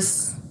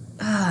was...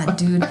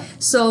 dude.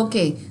 So,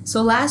 okay.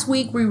 So last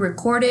week we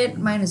recorded,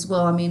 might as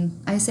well. I mean,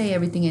 I say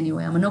everything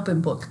anyway. I'm an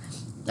open book.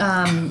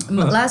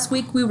 Last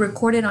week we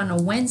recorded on a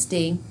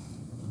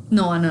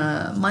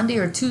Monday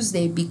or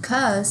Tuesday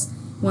because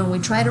when we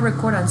tried to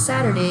record on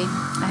Saturday,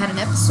 I had an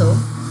episode.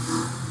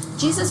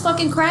 Jesus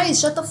fucking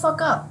Christ, shut the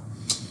fuck up.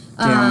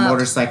 On a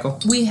motorcycle?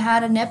 We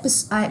had an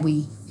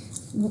episode.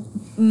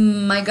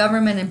 My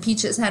government and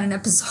Peaches had an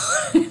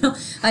episode.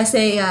 I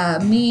say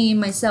me,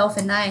 myself,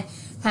 and I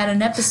had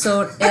an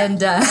episode,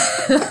 and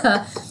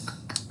I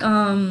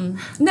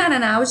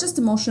was just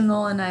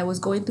emotional, and I was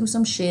going through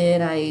some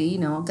shit. I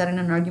got in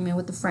an argument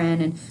with a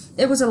friend, and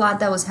it was a lot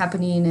that was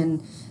happening,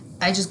 and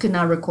I just could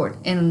not record.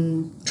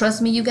 And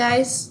trust me, you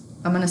guys,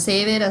 I'm gonna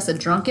save it as a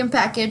drunken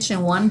package,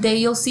 and one day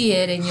you'll see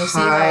it, and you'll see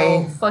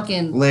how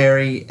fucking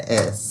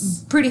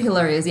hilarious. Pretty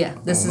hilarious, yeah.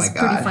 This is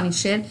pretty funny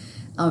shit.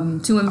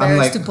 Too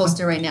embarrassed to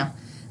post it right now.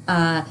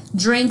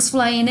 Drinks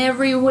flying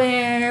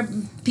everywhere.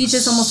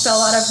 Peaches almost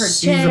fell out of her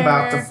chair. She's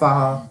about to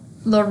fall.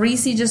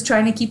 Larissa just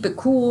trying to keep it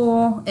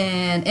cool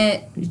and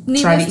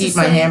trying to eat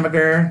my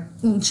hamburger.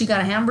 She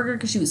got a hamburger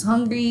because she was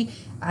hungry.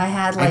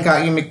 I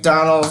got you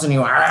McDonald's and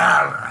you.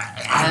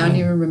 I don't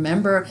even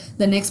remember.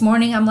 The next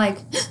morning, I'm like,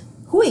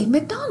 who ate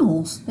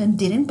McDonald's and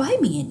didn't buy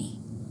me any?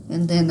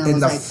 And then I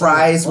was like, the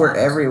fries were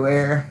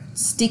everywhere.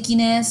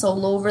 Stickiness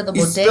all over the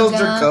bodega. You spilled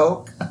your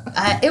Coke.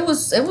 It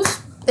was,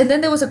 and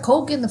then there was a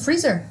Coke in the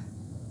freezer.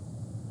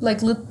 Like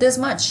this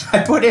much. I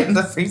put it in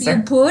the freezer.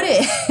 You put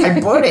it. I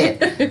put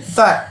it.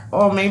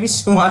 Thought, maybe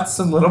she wants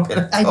a little bit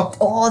of Coke.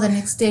 The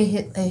next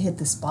day I hit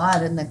the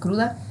spot in the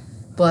cruda.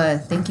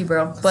 But thank you,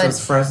 bro. But so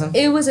it's frozen?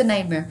 It was a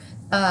nightmare.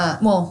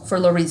 For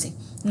Larissa,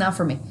 not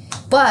for me.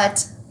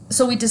 But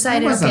so we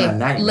decided,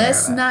 okay,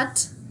 let's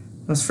not.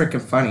 It was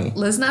freaking funny.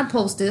 Let's not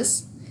post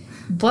this.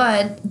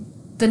 But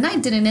the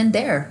night didn't end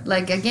there.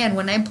 Like again,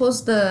 when I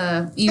post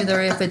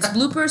either if it's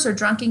bloopers or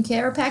drunken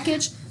care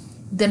package,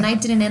 the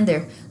night didn't end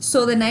there.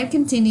 So the night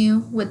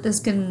continued with this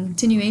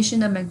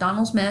continuation of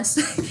McDonald's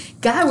mess.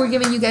 God, we're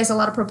giving you guys a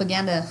lot of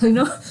propaganda,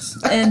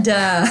 And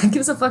give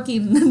us a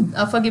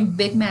fucking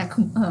Big Mac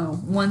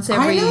once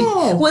every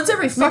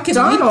fucking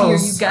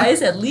McDonald's. week here, you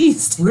guys, at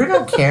least. We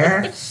don't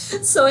care.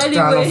 So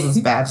anyway, McDonald's is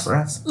bad for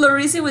us.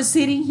 Larissa was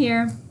sitting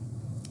here,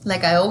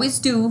 like I always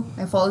do.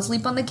 I fall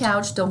asleep on the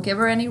couch. Don't give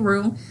her any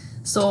room.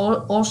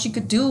 So all she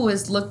could do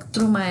is look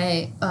through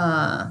my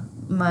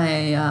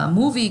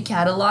movie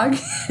catalog,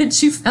 and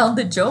she found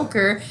the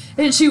Joker,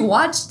 and she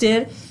watched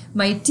it.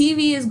 My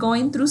TV is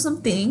going through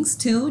some things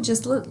too,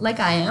 just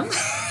like I am,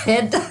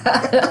 and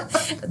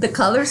the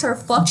colors are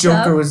fucked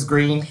up. Joker was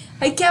green.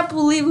 I can't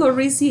believe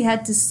Lorisi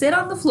had to sit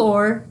on the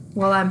floor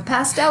while I'm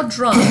passed out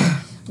drunk,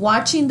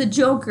 watching the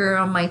Joker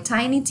on my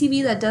tiny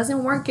TV that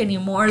doesn't work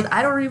anymore.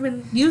 I don't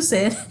even use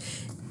it.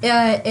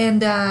 That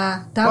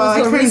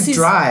was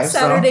Lorisi's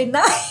Saturday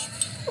night.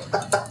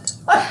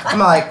 I'm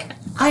like,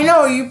 I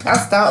know you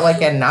passed out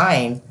like at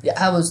 9. Yeah,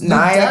 I was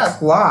 9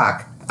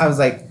 o'clock. I was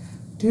like,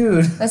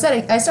 dude. I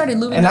started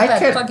looping up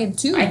at fucking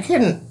 2. I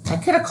could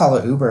have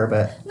called an Uber,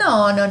 but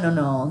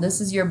no.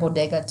 This is your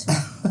bodega too.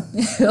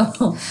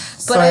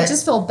 But I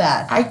just felt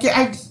bad. I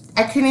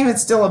couldn't even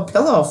steal a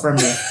pillow from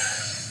you.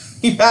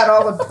 You had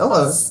all the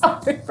pillows.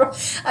 Sorry, bro.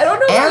 I don't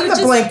know. And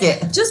the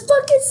blanket. Just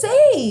fucking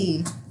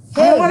say.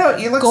 Hey, I don't know.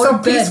 You look so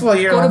peaceful.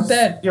 Go to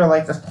bed. You're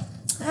like,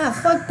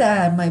 fuck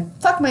that.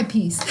 Fuck my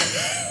peace.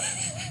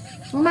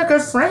 I'm a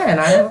good friend.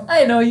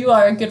 I know you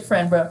are a good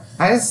friend, bro.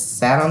 I just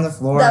sat on the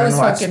floor and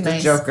watched the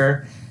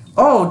Joker.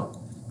 Oh,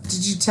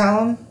 did you tell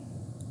him?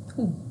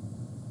 Who?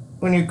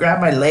 When you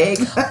grabbed my leg?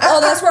 Oh,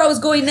 that's where I was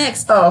going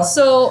next. Oh.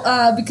 So,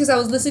 because I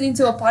was listening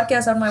to a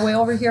podcast on my way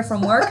over here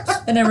from work,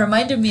 and it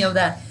reminded me of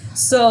that.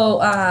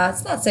 So,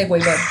 it's not segue,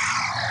 but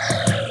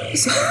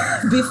so,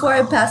 before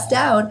I passed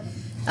out,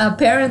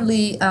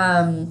 apparently,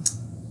 when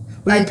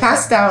you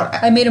passed out,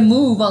 I made a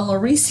move on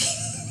Lorisi.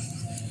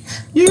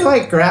 You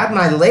like grabbed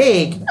my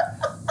leg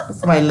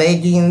with my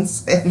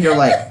leggings, and you're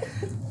like,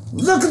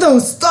 "Look at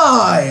those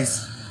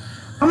thighs!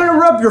 I'm gonna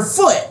rub your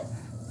foot.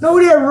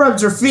 Nobody ever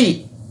rubs your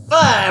feet."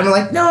 I'm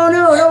like, "No,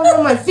 don't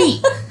rub my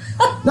feet.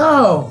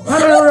 No,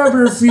 I'm gonna rub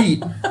your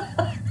feet."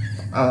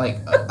 I'm like,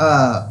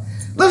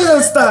 "Look at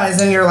those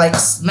thighs," and you're like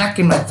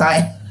smacking my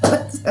thigh.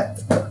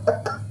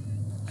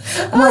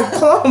 I'm like,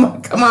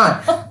 come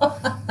on,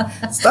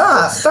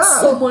 stop.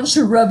 Someone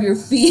should rub your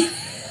feet.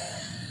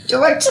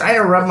 You're like trying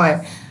to rub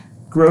my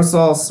gross,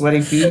 all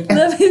sweaty feet.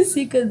 Let me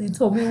see, because you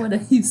told me what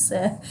you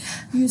said.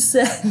 You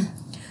said,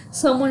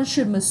 someone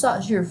should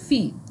massage your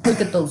feet. Look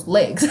at those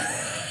legs.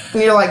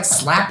 And you're like,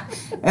 slap.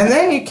 And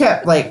then you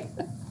kept, like,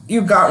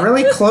 you got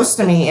really close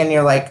to me, and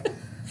you're like,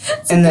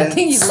 and then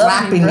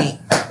slapping me.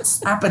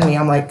 Slapping me.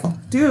 I'm like,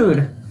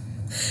 dude,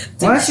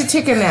 why don't you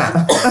take a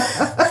nap?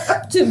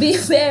 To be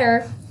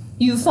fair,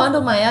 you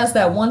fondled my ass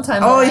that one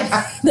time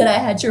that I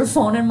had your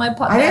phone in my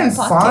pocket. I didn't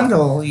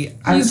fondle you.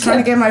 I was trying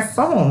to get my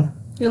phone.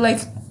 You're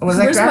like,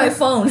 where's my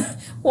phone?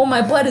 Well,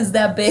 my butt is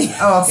that big.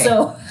 Oh, okay.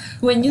 So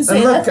when you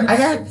say look, that, I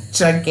got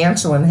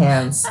gigantuan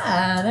hands.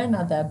 They're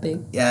not that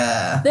big.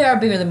 Yeah. They are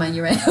bigger than mine,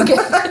 you're right. Okay.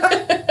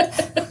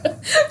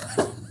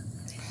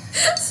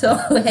 So,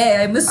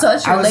 hey, I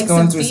massaged your legs and feet. I was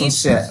going through some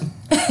shit.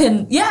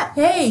 And,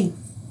 hey.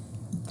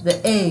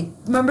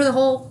 Remember the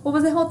whole, what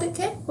was the whole thing?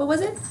 Okay, what was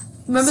it?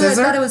 Remember that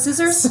I thought it was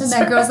scissors? And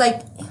that girl's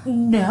like,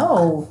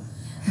 no.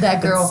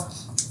 That girl,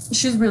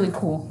 she's really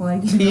cool.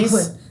 Like,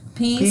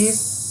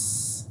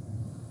 Peace.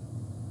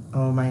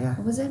 Oh my god.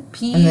 What was it?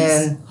 Peace. And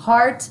then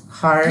heart.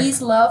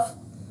 Peace, love.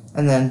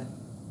 And then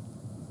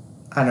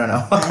I don't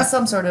know.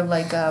 Some sort of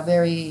like a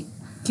very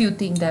cute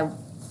thing that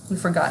we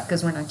forgot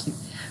because we're not cute.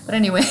 But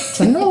anyway.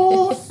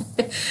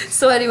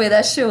 So anyway,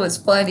 that shit was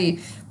funny.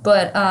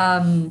 But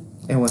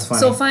it was funny.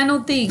 So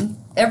final thing,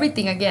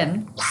 everything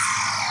again.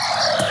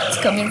 It's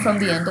coming from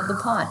the end of the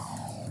pod.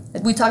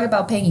 We talked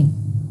about pegging.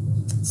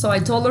 So I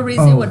told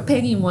Lorisi what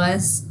pegging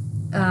was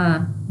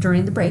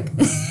during the break,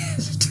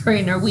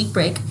 during our week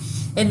break.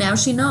 And now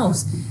she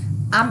knows.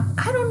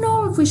 I don't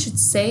know if we should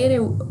say it.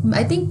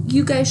 I think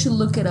you guys should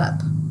look it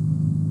up.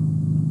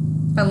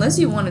 Unless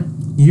you want to.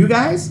 You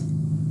guys?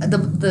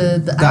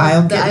 The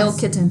aisle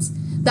kittens.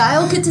 The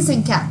aisle kittens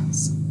and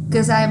cats.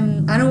 Because I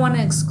don't want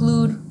to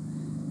exclude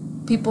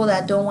people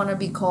that don't want to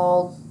be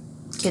called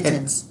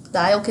kittens. The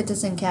aisle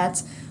kittens and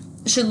cats.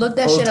 Should look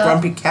that shit up.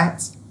 Grumpy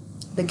cats.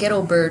 The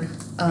ghetto bird.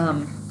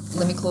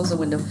 Let me close the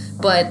window.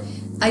 But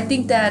I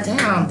think that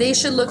they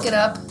should look it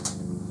up.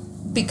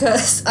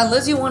 Because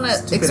unless you want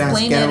to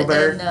explain it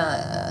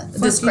and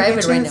describe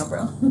it right now,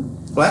 bro.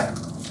 What?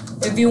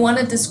 If you want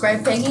to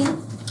describe pegging,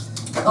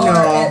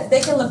 they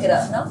can look it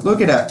up, no?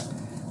 Look it up.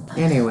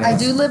 Anyway. I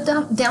do live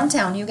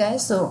downtown, you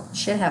guys, so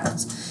shit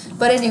happens.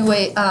 But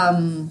anyway,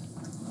 so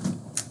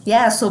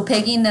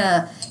pegging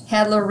had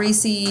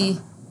Lorisi,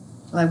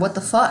 like, what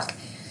the fuck?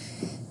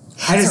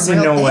 I just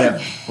didn't know what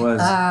it was.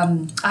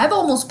 I've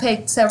almost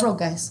pegged several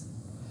guys.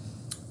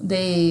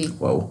 They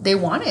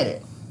wanted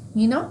it,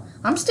 you know?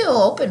 I'm still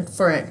open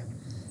for it.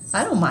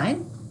 I don't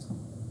mind.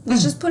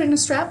 It's just putting a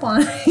strap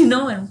on, you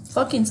know, and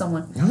fucking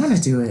someone. I want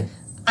to do it.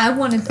 I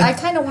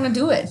kind of want to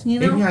do it, you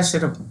know? Maybe I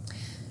should have.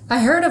 I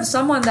heard of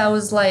someone that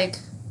was like,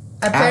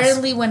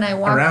 apparently when I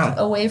walked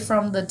away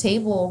from the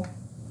table,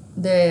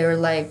 they're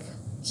like,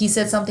 he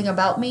said something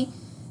about me,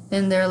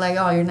 and they're like,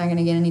 oh, you're not going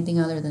to get anything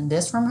other than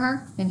this from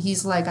her? And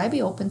he's like, I'd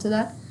be open to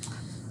that.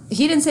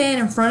 He didn't say it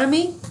in front of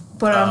me,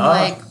 but I'm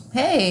like,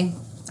 hey,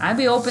 I'd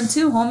be open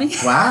too, homie.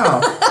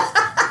 Wow.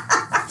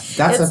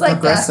 That's It's a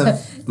progressive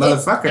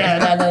motherfucker.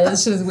 Yeah,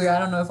 this shit is weird. I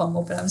don't know if I'm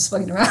open. I'm just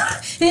fucking around.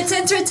 It's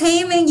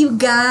entertainment, you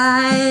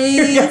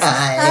guys.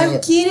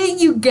 I'm kidding,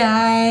 you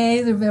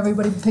guys.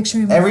 Everybody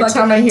picturing me. Every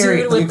time I hear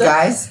dude you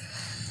guys,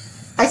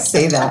 I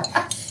say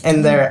that.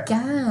 And they're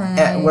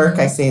at work,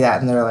 I say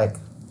that, and they're like...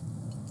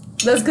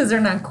 That's because they're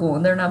not cool,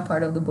 and they're not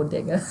part of the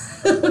bodega.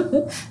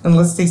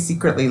 Unless they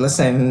secretly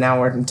listen, and now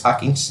we're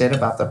talking shit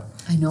about them.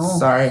 I know.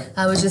 Sorry.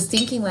 I was just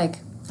thinking, like...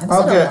 I've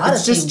all said good. a lot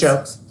It's of just things.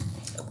 jokes.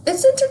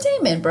 It's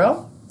entertainment,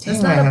 bro.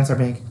 Dang, my hands are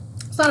big.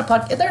 It's not a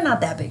podcast. They're not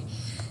that big.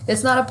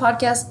 It's not a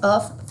podcast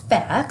of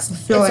facts. I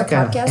feel it's like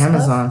a podcast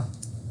Amazon.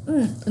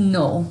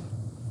 No.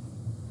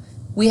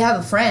 We have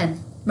a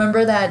friend.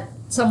 Remember that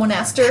someone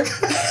asked her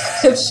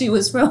if she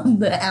was from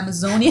the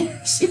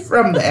Amazonia? She's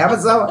from the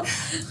Amazon.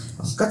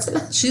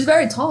 She's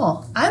very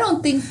tall. I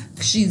don't think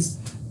she's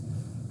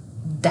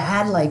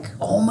that, like,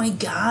 oh my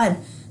God,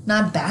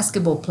 not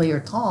basketball player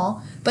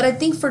tall. But I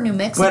think for New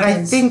Mexico. But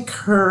I think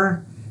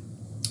her...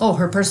 Oh,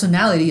 her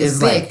personality is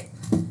big. Like,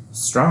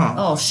 strong.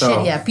 Oh,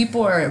 shit, yeah.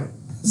 People were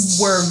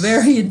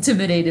very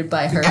intimidated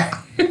by her.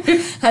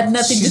 Had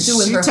nothing to do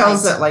with her She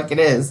tells height. it like it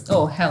is.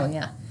 Oh, hell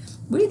yeah.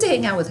 We need to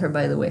hang out with her,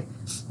 by the way.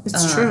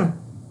 It's true.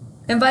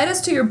 Invite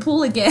us to your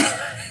pool again.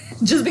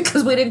 Just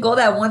because we didn't go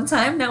that one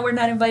time, now we're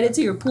not invited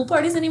to your pool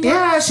parties anymore.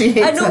 Yeah, she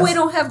hates I know us. we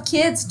don't have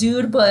kids,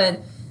 dude, but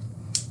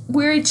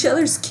we're each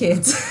other's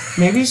kids.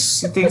 Maybe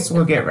she thinks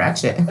we'll get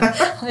ratchet.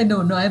 I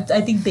don't know.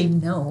 I think they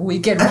know we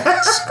get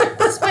ratchet.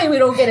 That's why we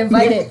don't get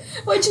invited.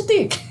 What'd you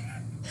think?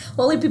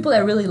 Only people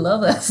that really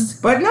love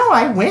us. But no,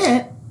 I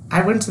went.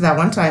 I went to that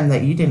one time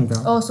that you didn't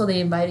go. Oh, so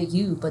they invited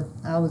you, but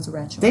I was a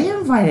ratchet. They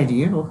invited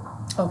you.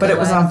 Okay, but it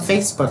was well, on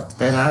Facebook,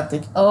 and I don't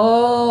think...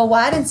 Oh,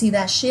 well, I didn't see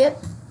that shit.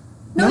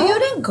 No, you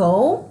didn't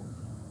go.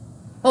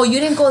 Oh, you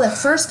didn't go the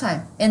first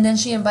time. And then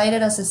she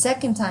invited us a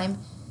second time.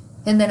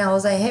 And then I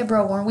was like, hey,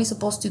 bro, weren't we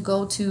supposed to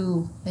go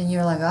to... And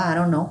you're like, I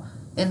don't know.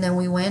 And then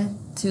we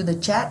went to the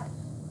chat.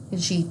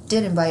 And she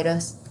did invite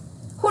us.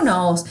 Who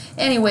knows?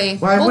 Anyway,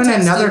 Well, I we'll went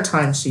text another you.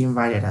 time she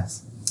invited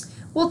us.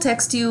 We'll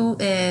text you,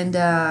 and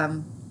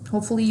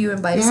hopefully you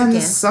invite us Yeah, in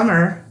again. the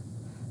summer,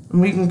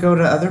 we can go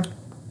to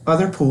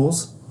other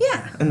pools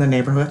Yeah. in the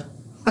neighborhood.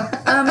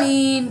 I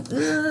mean,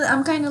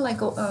 I'm kind of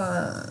like,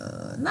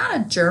 not a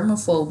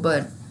germaphobe,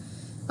 but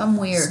I'm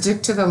weird.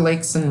 Stick to the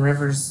lakes and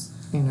rivers,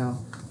 you know.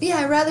 Yeah,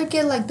 I'd rather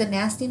get like the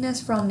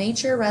nastiness from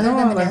nature rather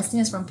than the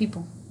nastiness from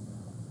people.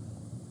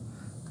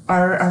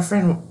 Our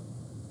friend,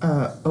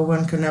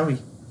 Owen Kenobi.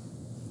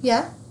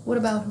 Yeah? What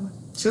about her?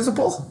 She has a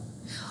pool.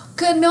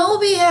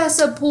 Kenobi has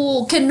a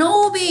pool.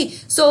 Kenobi!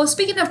 So,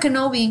 speaking of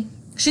Kenobi,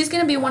 she's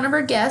going to be one of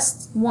our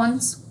guests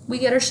once we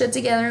get our shit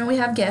together and we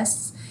have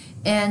guests.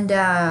 And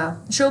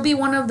she'll be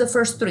one of the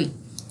first three.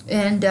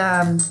 And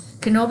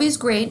Kenobi's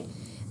great.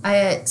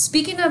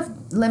 Speaking of,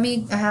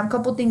 I have a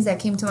couple things that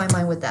came to my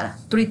mind with that.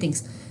 3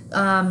 things.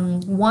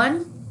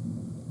 One,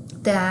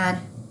 that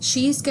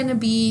she's going to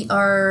be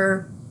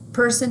our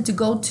person to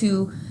go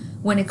to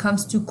when it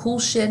comes to cool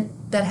shit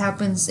that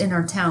happens in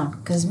our town.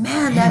 Because,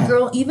 man, that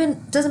girl,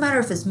 even, doesn't matter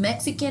if it's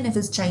Mexican, if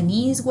it's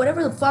Chinese,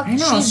 whatever the fuck,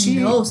 she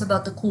knows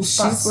about the cool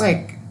spots.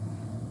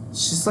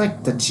 She's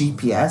like the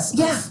GPS.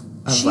 Yeah.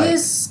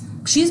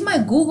 She's my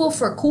Google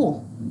for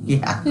cool.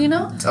 Yeah. You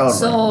know? Totally.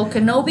 So,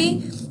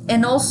 Kenobi,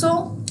 and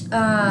also,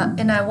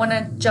 and I want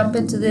to jump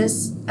into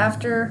this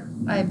after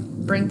I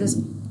bring this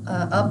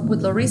up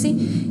with Larisi.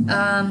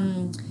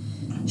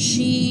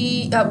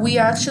 We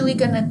are actually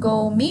gonna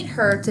go meet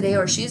her today,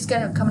 or she's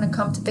gonna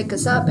come to pick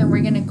us up, and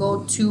we're gonna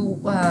go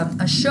to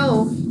a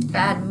show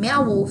at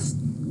Meow Wolf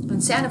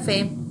in Santa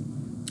Fe.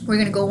 We're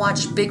gonna go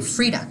watch Big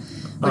Frida,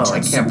 which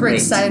I'm super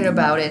excited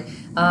about it.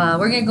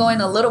 We're gonna go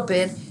in a little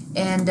bit,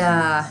 and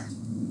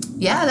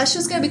yeah, that's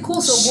just gonna be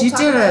cool. So we'll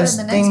talk about it in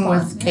the next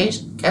one. She did a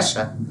thing with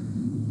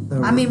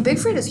Kesha. I mean, Big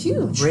Frida's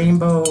huge.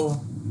 Rainbow.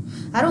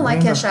 I don't like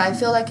Kesha. I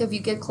feel like if you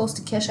get close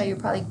to Kesha, you're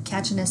probably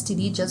catching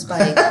STD just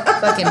by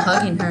fucking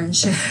hugging her and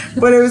shit.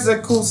 But it was a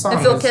cool song.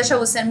 I feel Kesha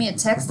would send me a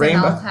text and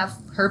I'll have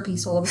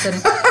herpes all of a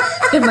sudden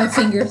in my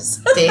fingers.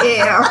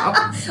 Damn.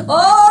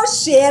 Oh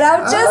shit,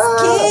 I'm just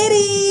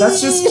kidding. That's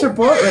just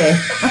Chipotle.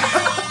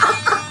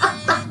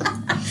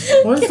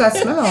 What does that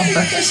smell?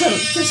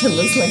 Kesha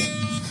looks like...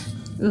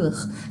 Ugh.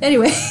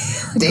 Anyway,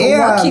 damn.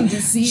 Walking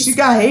disease. She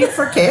got hate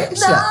for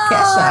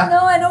Kesha. No,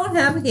 I don't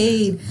have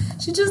hate.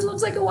 She just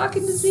looks like a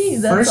walking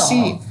disease. That's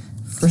all.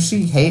 First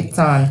she hates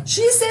on.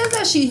 She says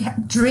that she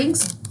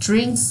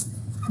drinks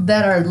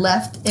that are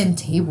left in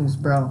tables,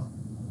 bro.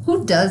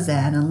 Who does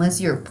that unless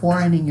you're poor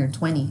and in your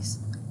 20s?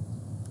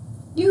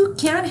 You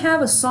can't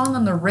have a song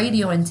on the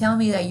radio and tell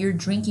me that you're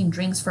drinking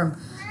drinks from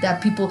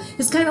that people.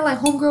 It's kind of like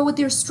homegirl with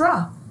your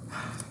straw.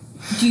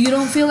 You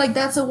don't feel like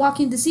that's a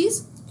walking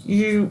disease?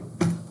 You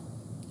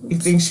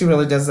think she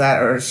really does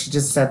that, or she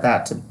just said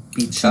that to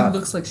be tough? She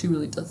looks like she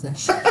really does that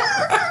shit.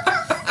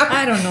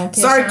 I don't know, Kesha.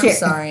 Sorry, I'm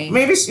sorry.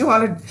 Maybe she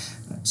wanted...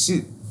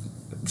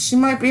 She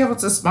might be able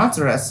to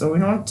sponsor us, so we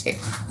don't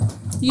take...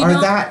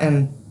 that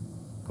and...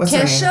 What's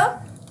Kesha?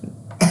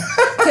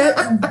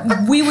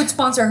 We would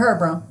sponsor her,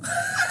 bro.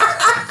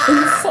 Are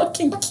you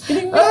fucking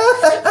kidding me?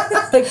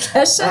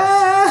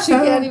 Kesha, she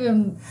can't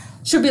even.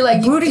 She'll be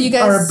like, Booty, you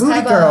guys or Booty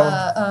have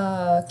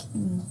Girl.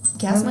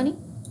 Gas money?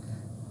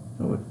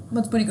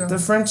 What's Booty Girl? The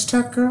French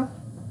tuck girl?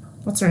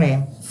 What's her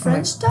name?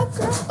 French tuck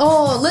girl?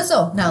 Oh,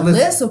 Lizzo. Now,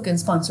 Lizzo can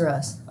sponsor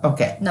us.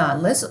 Okay. Nah,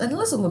 Lizzo. And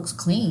Lizzo looks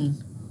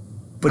clean.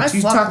 But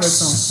you talked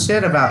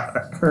shit about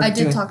her. I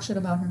did talk shit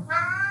about her.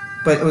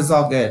 But it was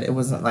all good. It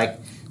wasn't like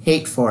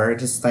hate for her.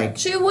 Just like...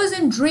 She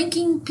wasn't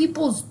drinking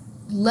people's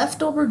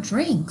leftover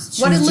drinks.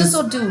 What did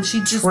Lizzo do? She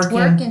just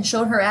twerked and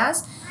showed her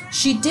ass?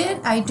 She did.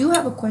 I do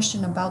have a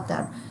question about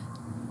that.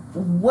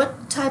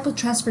 What type of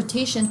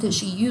transportation did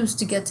she use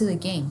to get to the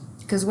game?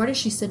 Because where did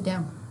she sit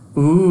down?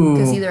 Ooh.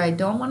 Because either I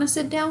don't want to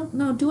sit down.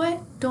 No, do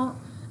I?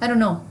 I don't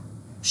know.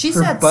 She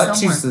her said butt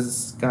somewhere.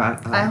 juices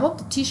got... I hope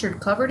the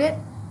t-shirt covered it.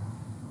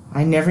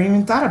 I never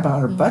even thought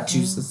about her butt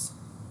juices.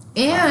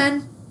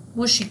 And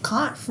was she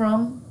caught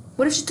from...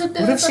 What if she took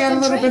the What if she had a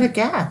little train? bit of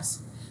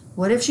gas?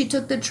 What if she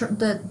took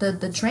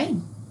the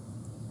train?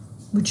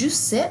 Would you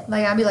sit?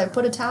 Like, I'd be like,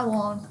 put a towel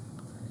on.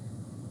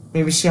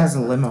 Maybe she has a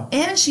limo.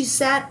 And she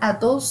sat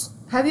at those...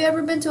 Have you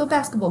ever been to a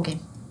basketball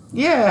game?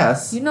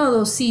 Yes. You know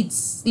those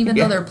seats, even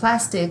though they're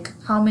plastic,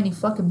 how many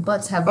fucking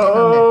butts have been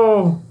on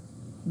there?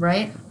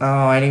 Right? Oh,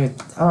 I didn't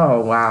even... Oh,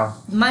 wow.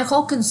 My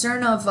whole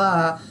concern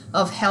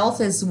of health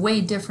is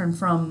way different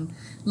from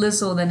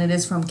Lizzo than it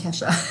is from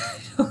Kesha.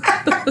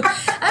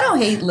 I don't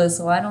hate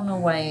Lizzo. I don't know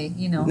why,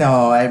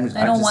 No, I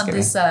don't want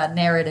this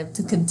narrative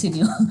to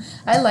continue.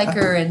 I like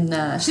her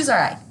and she's all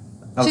right.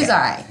 Okay. She's all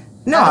right.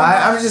 No,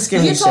 I was just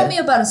giving you shit. You told me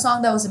about a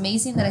song that was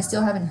amazing that I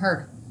still haven't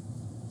heard.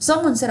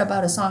 Someone said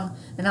about a song,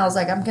 and I was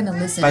like, I'm going to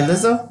listen. By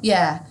Lizzo?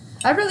 Yeah.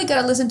 I really got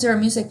to listen to her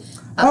music.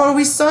 Oh,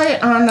 we saw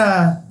it on...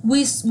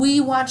 We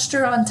watched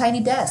her on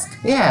Tiny Desk.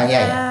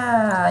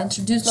 Yeah.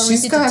 Introduced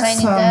Larissa to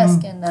Tiny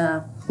Desk.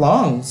 And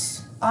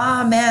lungs.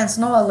 Ah, man.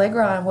 Snow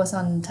Allegra was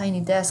on Tiny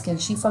Desk,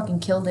 and she fucking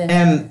killed it.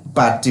 And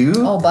Badu.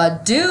 Oh,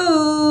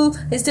 Badu.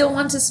 I still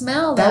want to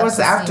smell that. That was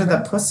pussy, after bro.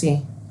 the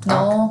pussy talk.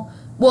 No.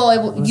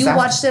 Well, you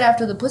watched it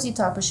after the pussy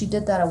talk, but she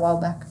did that a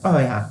while back. Oh,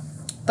 yeah.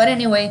 But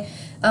anyway...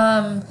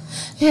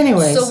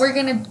 Anyways. So we're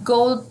gonna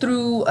go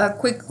through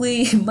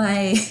quickly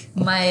my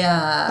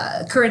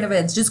current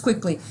events, just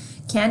quickly.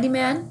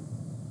 Candyman,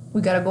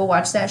 we gotta go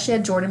watch that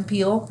shit. Jordan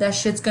Peele, that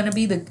shit's gonna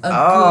be a good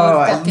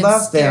fucking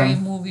scary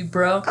movie,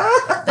 bro.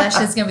 That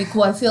shit's gonna be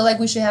cool. I feel like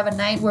we should have a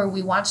night where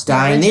we watch the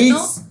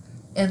original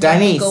and then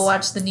we go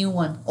watch the new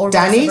one, or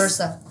vice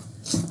versa.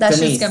 That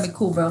shit's gonna be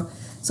cool, bro.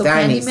 So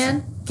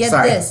Candyman, get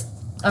this: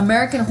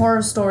 American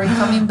Horror Story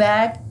coming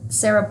back.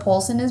 Sarah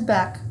Paulson is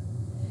back.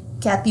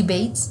 Kathy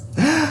Bates.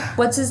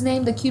 What's his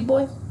name? The cute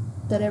boy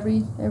that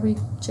every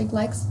chick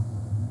likes?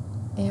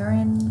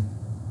 Aaron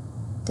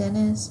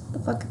Dennis. The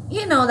fuck?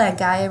 You know that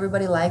guy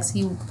everybody likes.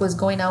 He was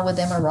going out with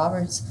Emma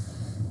Roberts.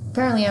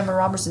 Apparently Emma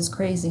Roberts is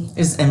crazy.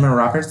 Is Emma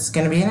Roberts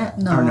going to be in it?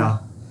 No. Or no?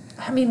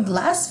 I mean,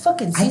 last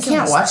fucking season I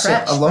can't watch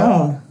it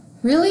alone. Bro.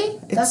 Really?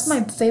 That's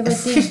my favorite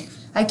thing.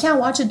 I can't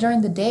watch it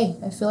during the day.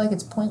 I feel like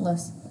it's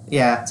pointless.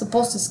 Yeah. It's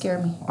supposed to scare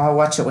me. I'll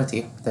watch it with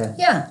you then.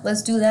 Yeah,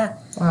 let's do that.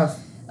 Wow.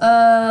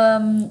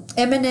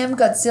 Eminem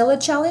Godzilla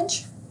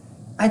challenge.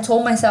 I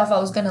told myself I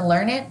was gonna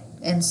learn it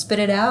and spit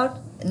it out.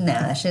 Nah,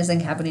 that shit isn't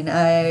happening.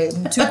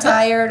 I'm too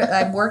tired.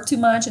 I've worked too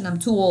much and I'm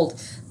too old.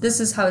 This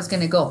is how it's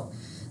gonna go.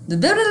 I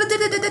don't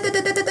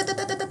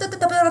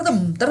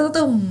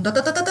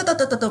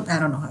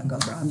know how it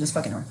goes, bro. I'm just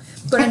fucking around.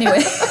 But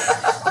anyway,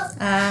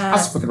 I'll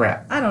just fucking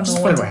rap. I don't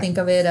know what to think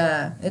of it.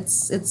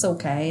 It's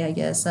okay, I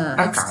guess.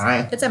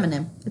 It's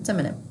Eminem. It's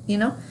Eminem. You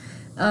know.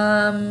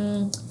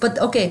 But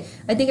okay,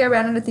 I think I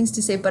ran out of things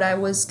to say. But I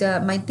was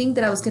my thing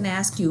that I was gonna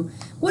ask you.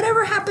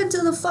 Whatever happened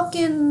to the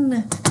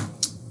fucking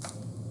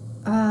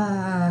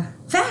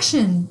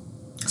fashion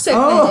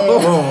segment?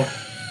 Oh.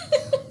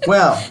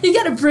 Well, you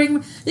gotta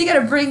bring,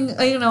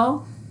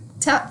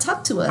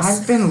 talk to us.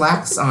 I've been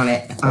lax on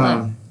it.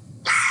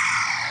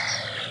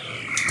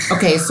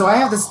 Okay, so I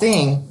have this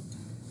thing.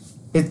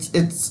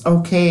 It's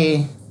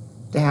okay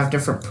to have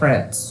different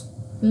prints.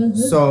 Mm-hmm.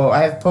 So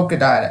I have polka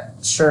dot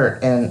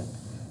shirt and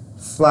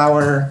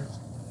flower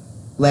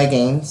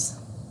leggings.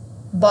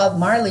 Bob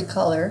Marley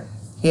color.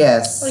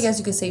 Yes. Well, I guess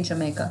you could say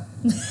Jamaica.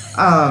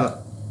 I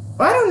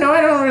don't know. I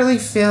don't really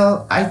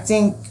feel. I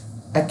think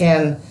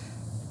again.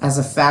 As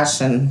a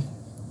fashion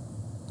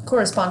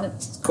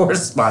correspondent,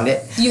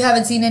 you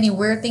haven't seen any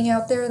weird thing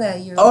out there that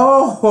you're.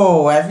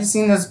 Oh, have you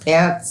seen those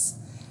pants?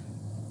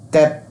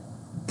 That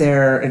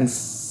they're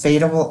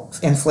inflatable.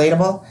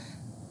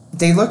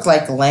 They look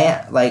like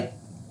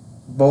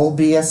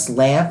bulbous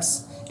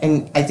lamps,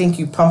 and I think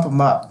you pump them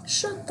up.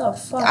 Shut the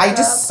fuck up! I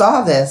just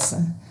saw this.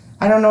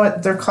 I don't know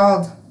what they're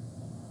called.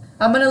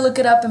 I'm gonna look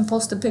it up and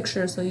post a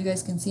picture so you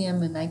guys can see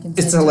them and I can.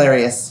 See it's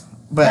hilarious,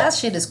 but that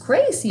shit is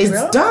crazy,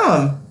 bro. It's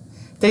dumb.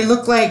 They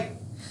look like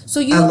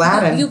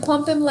Aladdin. You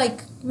pump him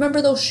like,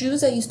 remember those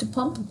shoes I used to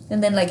pump?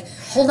 And then like,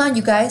 hold on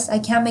you guys, I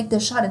can't make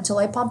this shot until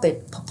I pump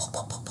it.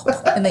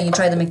 And then you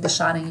try to make the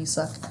shot and you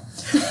suck.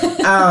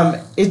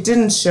 It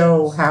didn't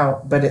show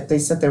how, but they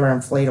said they were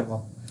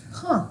inflatable.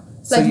 Huh.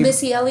 So like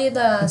Missy Elliott,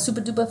 the Super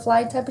Duper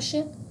Fly type of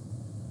shit?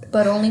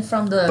 But only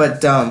from the...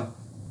 But dumb.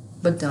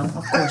 But dumb,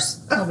 of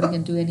course. Nobody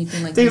can do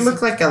anything like They this.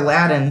 look like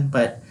Aladdin,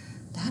 but...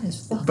 That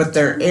is fucking But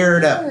they're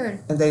aired up. weird.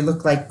 And they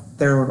look like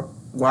they're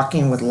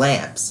walking with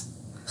lamps.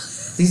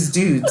 These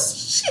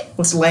dudes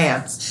with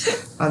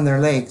lamps on their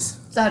legs.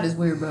 That is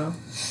weird, bro.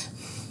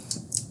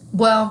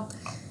 Well...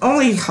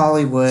 Only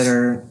Hollywood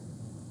or...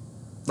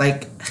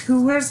 Like,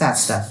 who wears that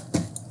stuff?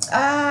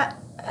 I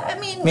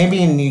mean...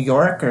 Maybe in New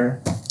York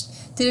or...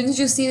 Didn't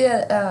you see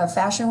that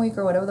Fashion Week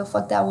or whatever the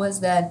fuck that was,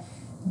 that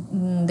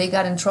they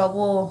got in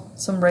trouble,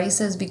 some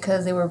races,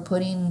 because they were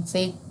putting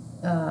fake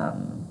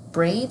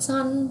braids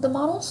on the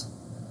models?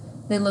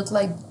 They looked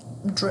like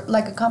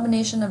a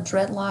combination of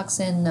dreadlocks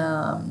and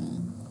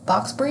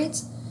box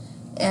braids.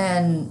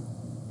 And,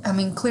 I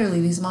mean,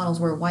 clearly these models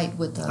were white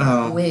with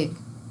a wig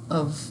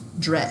of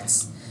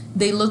dreads.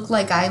 They looked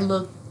like I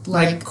looked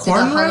like the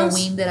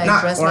Halloween that I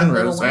dressed like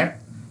Little Wayne. Right?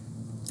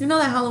 You know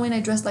that Halloween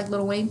I dressed like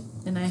Little Wayne?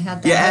 And I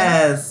had that.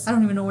 Yes. I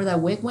don't even know where that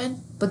wig went,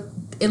 but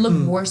it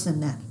looked worse than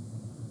that.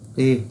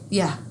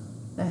 Yeah.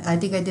 I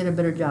think I did a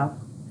better job.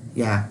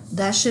 Yeah.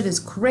 That shit is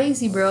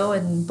crazy, bro.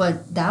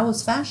 But that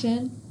was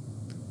fashion.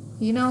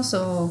 You know,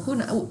 so who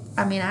knows?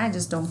 I mean, I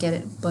just don't get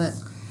it, but...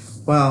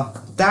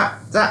 Well, that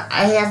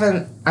I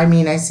haven't... I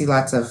mean, I see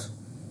lots of...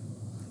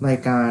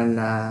 Like on...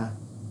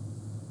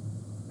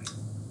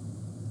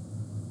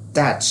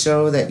 that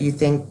show that you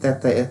think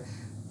that the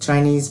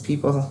Chinese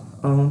people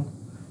own.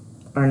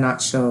 Or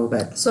not show,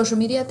 but... Social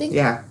media thing?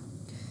 Yeah.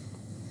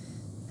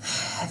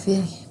 I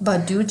feel...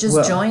 Badu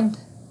just joined.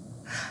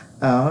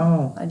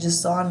 Oh. I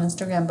just saw on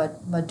Instagram,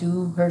 but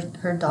Badu,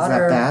 her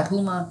daughter,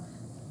 Puma.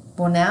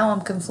 Well, now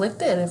I'm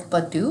conflicted. If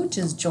Badu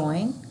just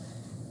joined,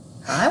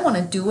 I want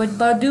to do what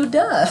Badu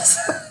does.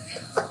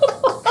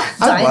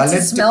 Dying to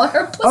smell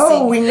her pussy.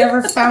 Oh, we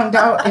never found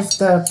out if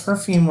the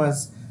perfume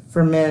was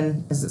for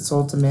men. Is it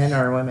sold to men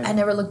or women? I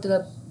never looked it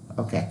up.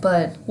 Okay.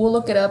 But we'll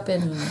look it up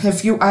and...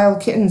 If you Isle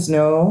Kittens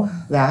know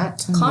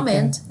that...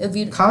 Comment. If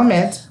you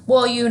comment.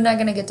 Well, you're not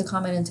going to get to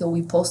comment until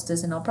we post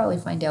this, and I'll probably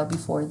find out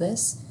before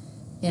this.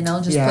 And I'll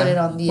just put it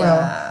on the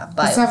bio.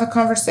 Let's have a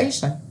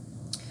conversation.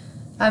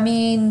 I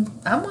mean,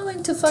 I'm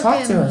willing to fucking...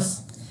 Talk to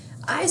us.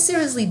 I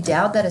seriously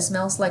doubt that it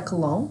smells like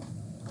cologne.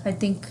 I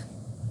think,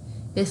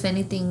 if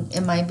anything,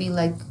 it might be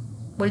like...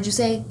 What did you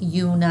say?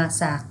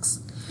 Unisex.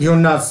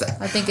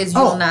 Unisex. I think it's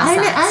unisex. unisex.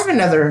 I have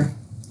another...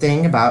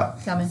 thing about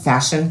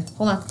fashion.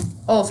 Hold on.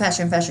 Oh,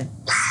 fashion.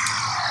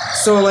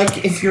 So,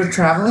 like, if you're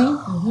traveling,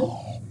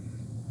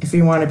 if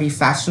you want to be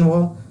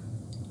fashionable,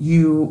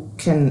 you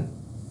can,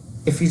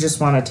 if you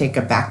just want to take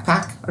a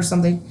backpack or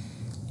something,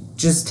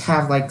 just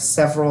have, like,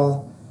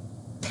 several,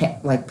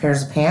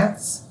 pairs of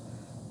pants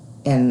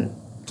and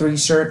 3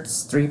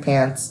 shirts, 3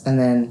 pants, and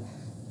then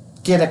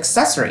get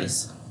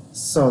accessories.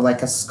 So,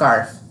 like a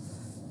scarf.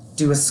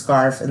 Do a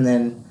scarf and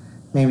then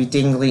maybe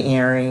dingly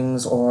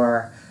earrings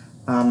or...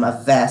 a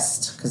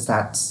vest, because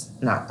that's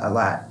not a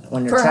lot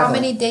when you're traveling. For how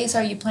many days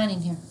are you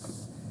planning here?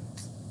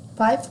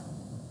 5?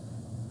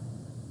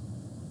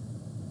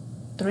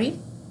 3?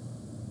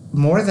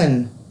 More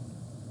than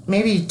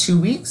maybe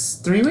 2 weeks,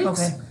 3 weeks.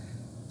 Okay.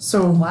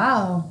 So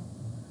wow.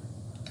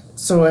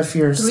 So if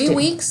you're 3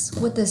 weeks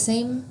with the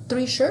same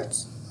 3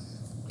 shirts?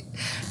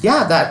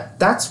 Yeah,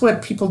 that's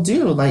what people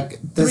do. Like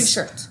this,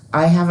 3 shirts.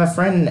 I have a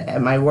friend at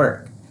my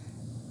work.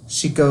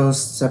 She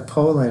goes to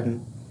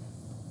Poland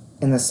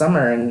in the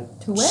summer and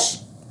to where?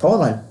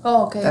 Poland.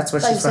 Oh, okay. That's where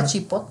she's from.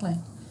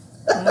 Chipotle.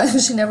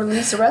 She never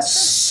leaves the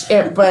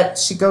restaurant. But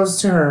she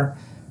goes to her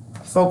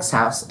folks'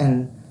 house,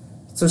 and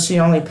so she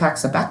only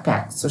packs a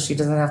backpack, so she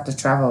doesn't have to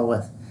travel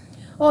with.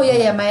 Oh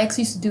yeah. My ex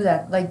used to do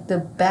that. Like the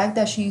bag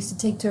that she used to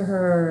take to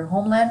her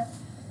homeland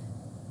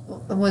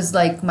was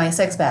like my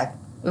sex bag.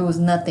 It was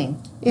nothing.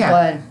 Yeah.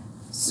 But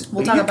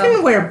we'll talk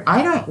about.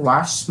 I don't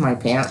wash my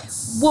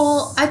pants.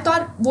 Well, I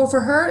thought. Well,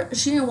 for her,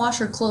 she didn't wash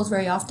her clothes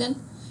very often.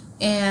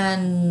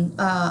 And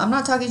I'm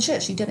not talking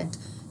shit. She didn't.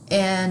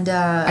 And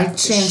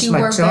she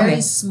wore very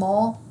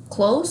small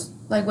clothes.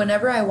 Like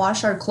whenever I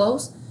wash our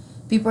clothes,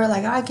 people are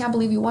like, "Oh, I can't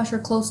believe you wash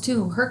your clothes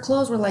too." Her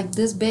clothes were like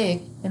this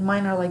big, and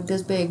mine are like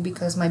this big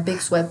because my big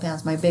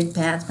sweatpants, my big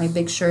pants, my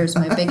big shirts,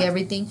 my big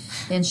everything.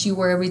 And she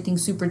wore everything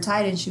super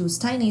tight, and she was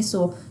tiny,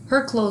 so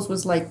her clothes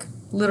was like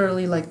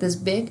literally like this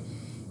big.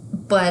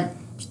 But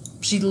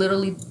she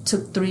literally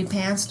took 3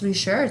 pants, 3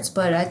 shirts.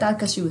 But I thought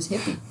because she was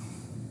hippie.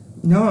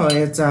 No,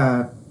 it's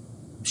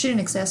She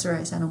didn't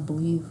accessorize, I don't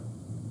believe.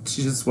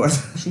 She just wore...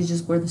 She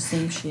just wore the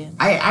same shit.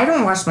 I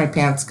don't wash my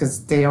pants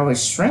because they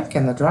always shrink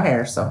in the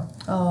dryer, so...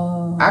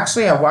 Oh.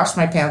 Actually, I wash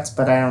my pants,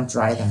 but I don't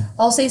dry them.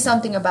 I'll say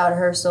something about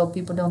her so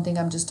people don't think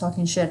I'm just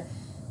talking shit.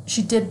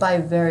 She did buy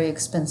very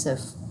expensive.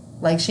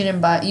 Like, she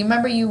didn't buy... You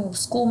remember you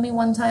schooled me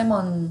one time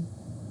on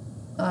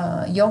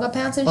yoga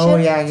pants and shit? Oh,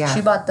 yeah.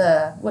 She bought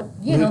the... What,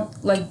 you know,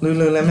 like...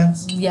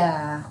 Lululemons?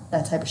 Yeah,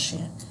 that type of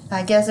shit.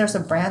 I guess there's a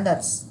brand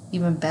that's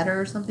even better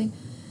or something.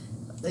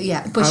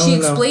 Yeah, but she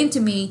explained to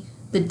me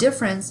the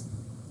difference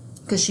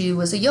because she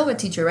was a yoga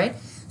teacher, right?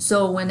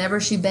 So whenever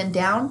she bent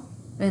down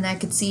and I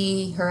could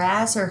see her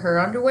ass or her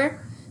underwear,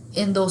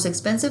 in those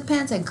expensive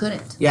pants, I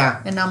couldn't.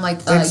 Yeah. And I'm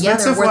like, The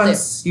expensive they're worth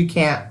ones, you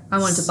can't. I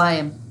wanted to buy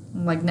them.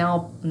 I'm like,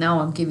 now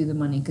I'll give you the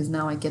money because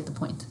now I get the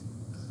point.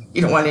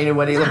 You don't want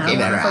anybody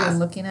looking at her I don't ass. want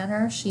looking at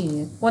her.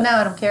 Well,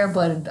 now I don't care,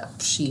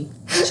 but she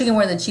can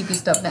wear the cheapy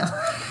stuff now.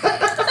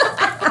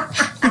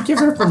 Give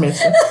her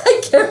permission.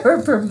 I give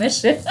her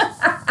permission.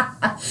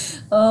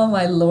 Oh,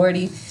 my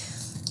lordy.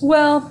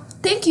 Well,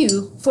 thank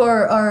you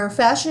for our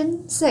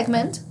fashion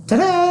segment.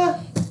 Ta-da!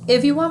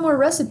 If you want more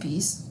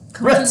recipes,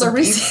 come to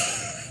Larissa.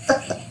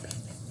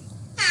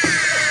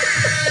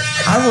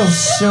 I will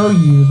show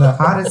you the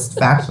hottest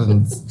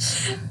fashions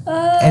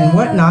and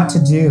what not to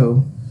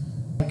do.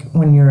 Like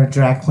when you're a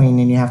drag queen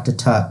and you have to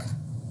tuck.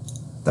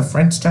 The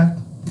French tuck?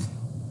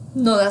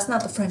 No, that's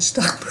not the French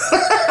tuck, bro.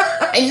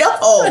 I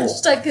know!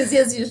 French tuck is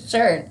yes, your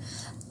shirt.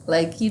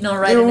 Like, right in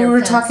your pants. We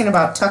were talking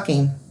about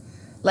tucking.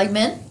 Like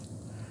men?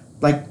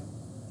 Like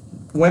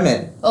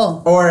women.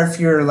 Oh. Or if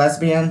you're a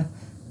lesbian,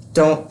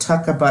 don't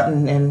tuck a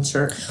button-up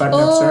shirt.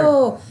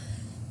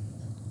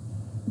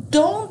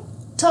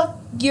 Don't tuck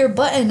your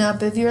button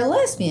up if you're a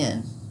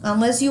lesbian.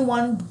 Unless you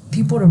want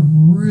people to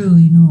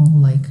really know,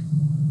 like,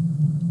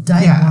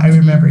 yeah, I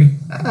remember.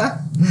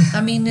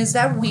 I mean, is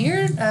that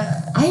weird?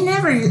 I don't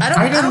have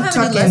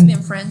any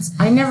lesbian friends.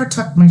 I never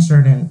tucked my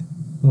shirt in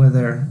with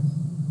her.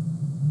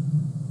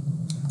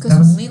 Because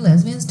only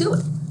lesbians do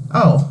it.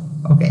 Oh,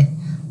 okay.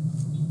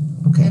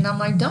 Okay. And I'm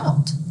like,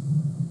 don't.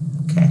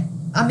 Okay.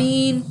 I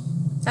mean,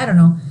 I don't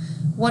know.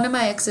 One of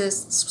my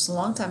exes, this was a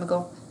long time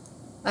ago,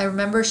 I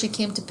remember she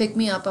came to pick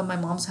me up at my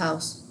mom's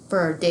house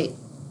for a date.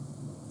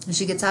 And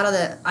she gets out of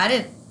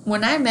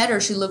when I met her,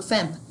 she looked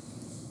femme.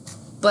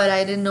 But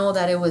I didn't know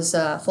that it was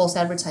false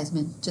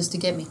advertisement just to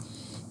get me.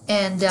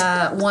 And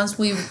once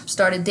we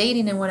started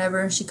dating and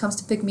whatever, she comes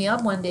to pick me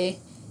up one day,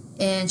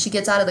 and she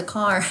gets out of the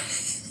car.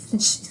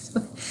 And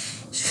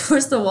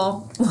first of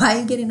all, why are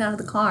you getting out of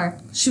the car?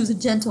 She was a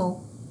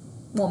gentle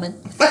woman.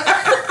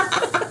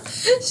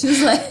 She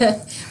was like,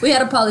 we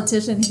had a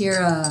politician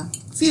here a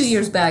few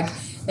years back,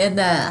 and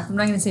I'm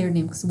not going to say her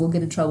name because we'll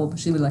get in trouble, but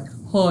she was like,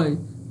 hi,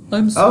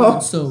 I'm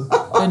so-and-so,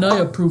 and I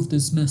approve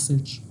this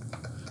message.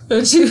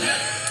 And she...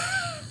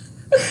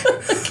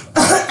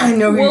 I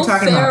know who you're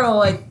talking Ferrell,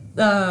 like,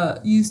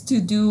 used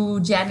to do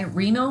Janet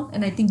Reno,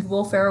 and I think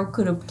Will Ferrell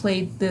could have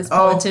played this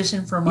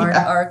politician from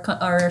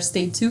our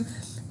state too.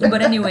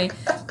 But anyway,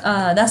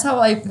 that's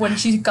how when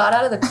she got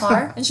out of the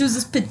car, and she was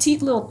this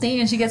petite little thing,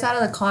 and she gets out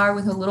of the car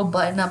with her little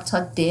button up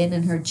tucked in,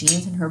 and her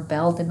jeans and her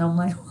belt, and I'm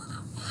like,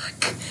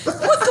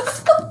 what the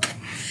fuck?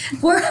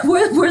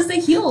 Where's the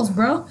heels,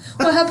 bro?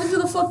 What happened to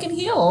the fucking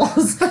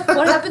heels?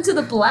 What happened to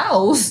the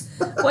blouse?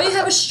 Why you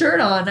have a shirt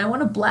on? I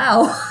want a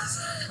blouse.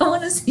 I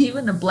want to see you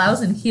in the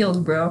blouse and heels,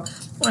 bro.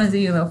 I want to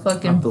see you in a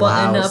fucking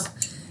button up.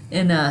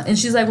 And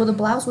she's like, well, the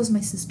blouse was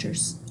my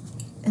sister's.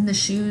 And the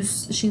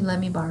shoes, she let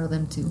me borrow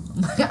them too.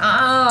 I'm like,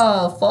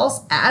 oh,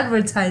 false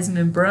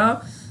advertisement,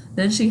 bro.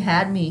 Then she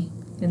had me.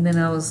 And then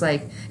I was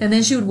like, and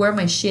then she would wear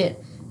my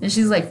shit. And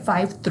she's like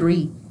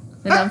 5'3".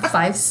 And I'm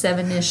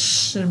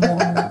 5'7"-ish. And more,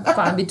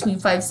 between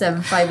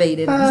 5'7", 5'8".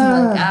 And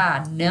I'm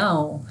like,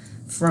 no,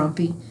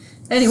 frumpy.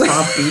 Anyway.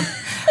 Frumpy.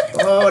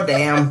 Oh,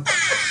 damn.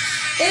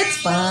 It's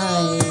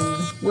fine.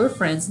 We're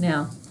friends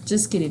now.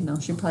 Just kidding. No,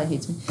 she probably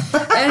hates me.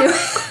 Anyway,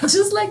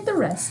 just like the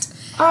rest.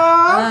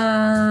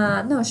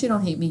 No, she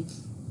don't hate me.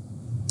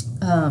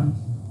 I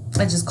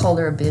just called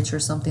her a bitch or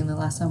something the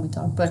last time we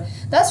talked, but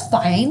that's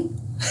fine.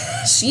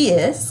 She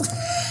is.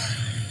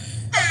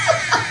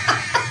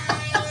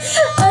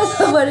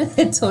 What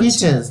did I told you?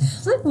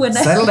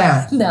 Settle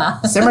down.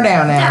 Nah. Simmer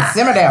down now. Nah.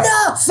 Simmer down.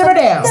 No. Simmer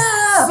down.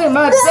 No.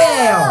 Simmer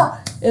down.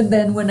 And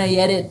then when I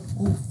edit,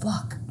 oh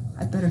fuck,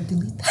 I better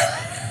delete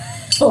that.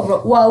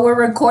 While we're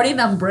recording,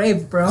 I'm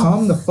brave, bro.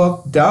 Calm the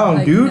fuck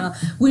down, dude. No.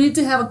 We need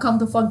to have a calm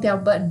the fuck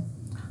down button.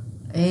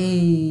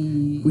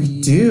 Hey.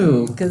 We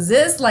do. Because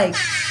this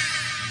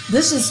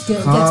just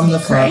gets me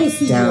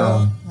crazy,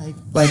 down.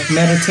 Like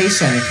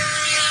meditation.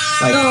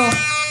 Like no,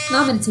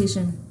 not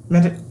meditation.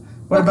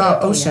 What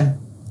about ocean?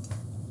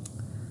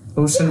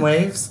 Ocean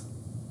waves?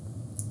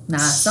 Nah,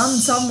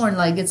 someone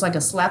like it's like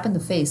a slap in the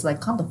face. Like,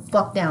 calm the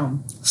fuck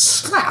down.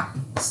 Slap.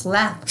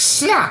 Slap.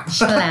 Slap.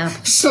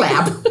 Slap.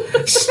 Slap.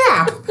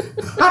 Slap.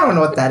 I don't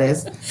know what that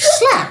is.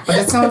 Slap, but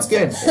it sounds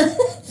good.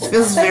 It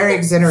feels very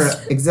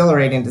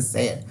exhilarating to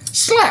say it.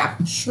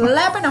 Slap.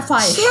 Slap in a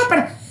face. Slap in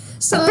a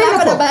Slap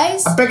in a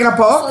face. A big in a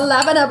paw.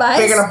 Slap in a face.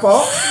 Big in a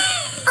paw.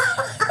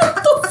 What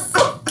the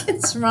fuck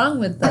is wrong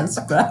with us,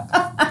 bro?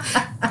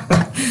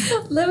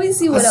 Let me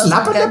see what else.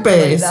 Slap in the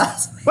face.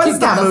 What's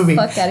that movie?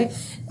 Slap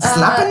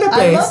in the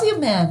face. I love you,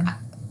 man.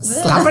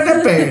 Slap in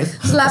the face.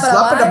 Slap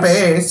in the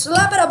face.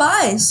 Slap in the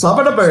face. Slap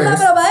in the face. Slap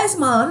in the face,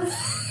 man.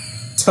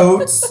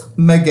 Totes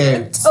my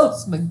goat.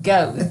 Totes my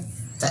goat.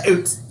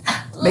 Totes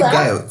my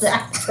goat.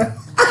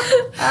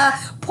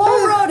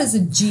 Paul Rudd is a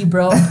G,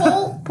 bro.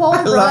 Paul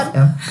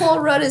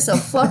Rudd is a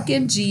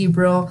fucking G,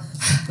 bro.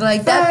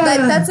 Like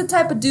that's the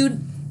type of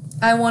dude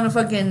I want to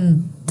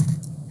fucking.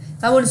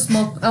 I want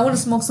to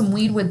smoke some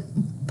weed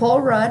with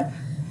Paul Rudd.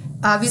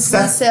 Obviously,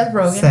 Seth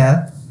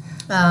Rogen.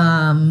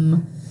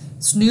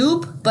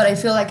 Snoop, but I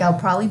feel like I'll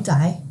probably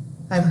die.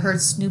 I've heard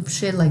Snoop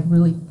shit like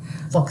really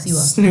fucks you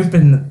up. Snoop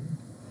and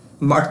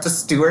Martha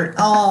Stewart.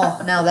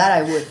 Oh, now that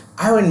I would.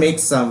 I would make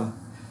some.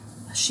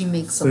 She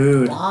makes some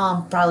food.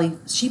 bomb.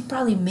 She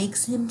probably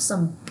makes him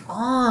some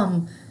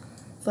bomb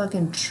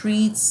fucking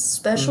treats,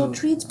 special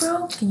treats,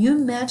 bro. Can you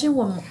imagine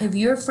if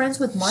you're friends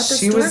with Martha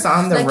Stewart? She was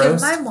on the like roast.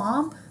 if my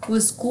mom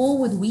was cool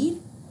with weed,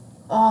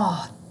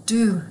 oh,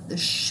 dude, the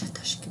shit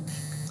that she can make.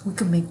 We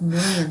could make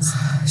millions.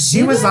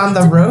 She was on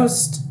the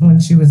roast when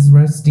she was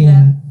roasting.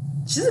 Yeah.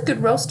 She's a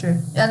good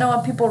roaster. I know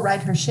people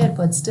write her shit,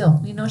 but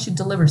still, she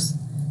delivers,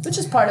 which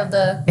is part of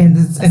the. And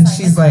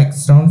she's like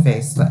stone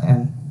faced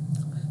and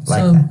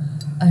like so, that.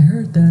 I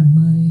heard that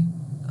my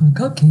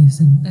cupcakes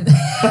and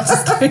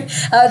just kidding.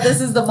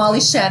 This is the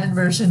Molly Shannon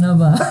version of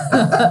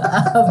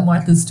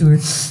Martha Stewart.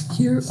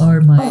 Here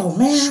are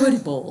my shorty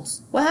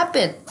bowls. What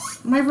happened?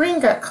 My ring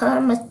got caught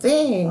on my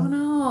thing. Oh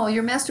no,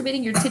 you're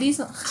masturbating your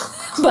titties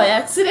by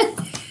accident.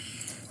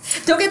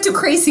 Don't get too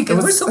crazy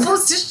because we're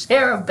supposed to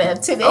share a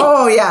bed today.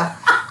 Oh yeah.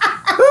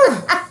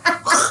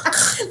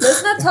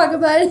 Let's not talk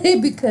about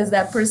it because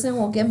that person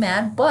will get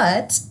mad,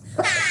 but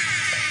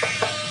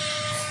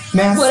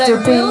what I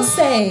will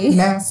say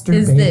is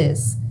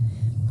this.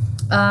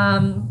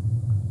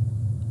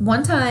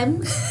 One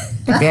time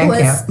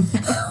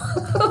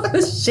I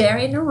was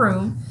sharing a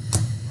room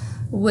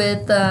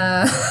with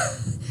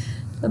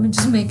let me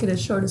just make it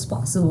as short as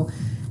possible.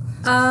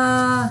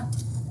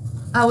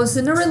 I was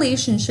in a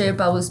relationship.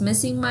 I was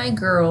missing my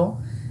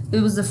girl. It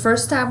was the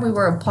first time we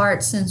were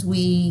apart since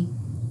we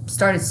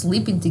started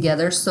sleeping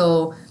together.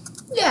 So,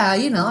 yeah,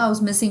 I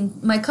was missing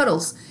my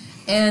cuddles.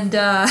 And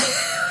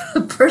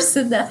the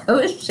person that I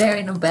was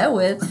sharing a bed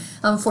with,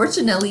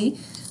 unfortunately,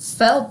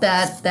 felt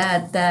that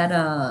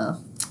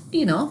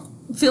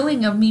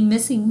feeling of me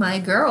missing my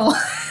girl.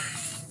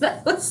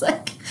 That was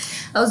like,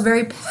 I was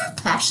very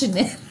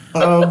passionate.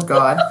 Oh,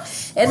 God.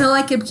 And all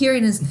I kept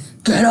hearing is,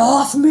 get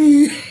off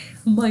me.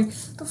 I'm like,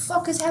 the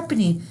fuck is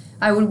happening?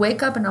 I would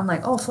wake up and I'm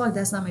like, oh, fuck,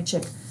 that's not my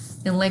chick.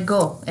 And let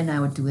go. And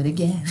I would do it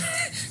again.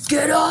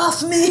 Get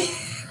off me.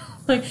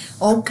 Like,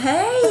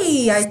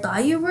 okay, I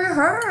thought you were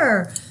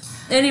her.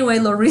 Anyway,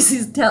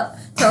 Lorisi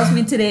tells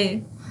me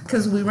today,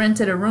 because we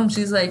rented a room,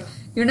 she's like,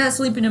 you're not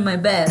sleeping in my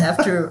bed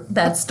after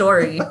that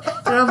story.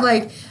 And I'm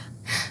like,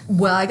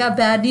 well, I got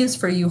bad news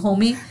for you,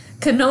 homie.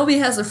 Kenobi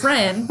has a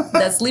friend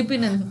that's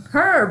sleeping in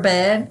her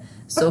bed.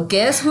 So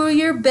guess who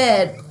your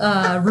bed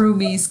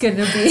roomie's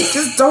gonna be?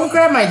 Just don't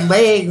grab my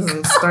legs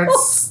and start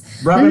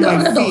rubbing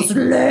my feet. Those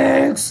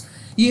legs.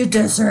 You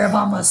deserve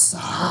a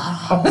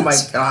massage. Oh my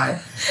God.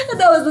 And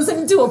I was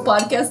listening to a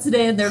podcast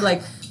today and they're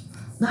like,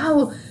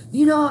 no,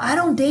 I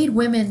don't date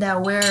women that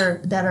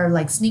are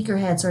like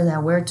sneakerheads or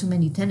that wear too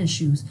many tennis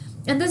shoes.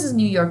 And this is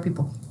New York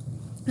people.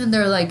 And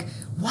they're like,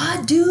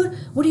 what, dude?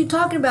 What are you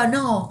talking about?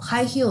 No,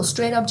 high heels,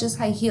 straight up just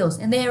high heels.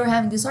 And they were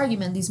having this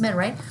argument, these men,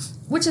 right?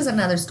 Which is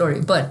another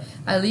story. But,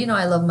 I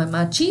love my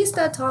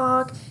machista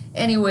talk.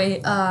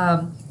 Anyway,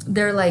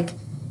 they're like,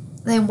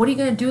 then what are you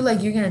going to do?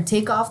 Like, you're going to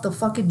take off the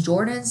fucking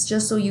Jordans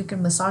just so you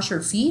can massage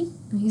your feet?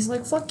 And he's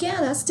like, fuck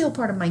yeah, that's still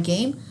part of my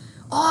game.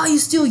 Oh, you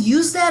still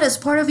use that as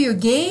part of your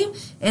game?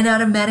 And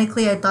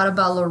automatically I thought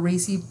about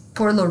Lorisi,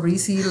 poor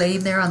Lorisi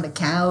laying there on the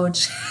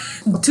couch.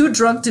 Too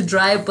drunk to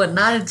drive, but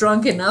not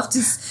drunk enough to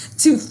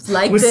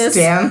like this.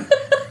 Withstand.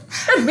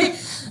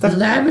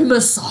 Let me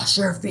massage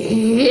your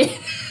feet.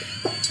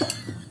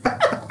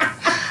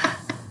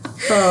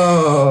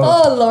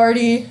 Oh,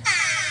 Lordy.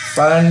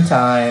 Fun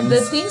times.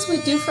 The things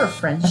we do for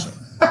friendship.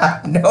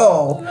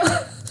 No.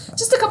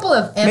 Just a couple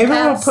of empaths. Maybe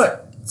we'll put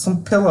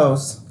some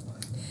pillows.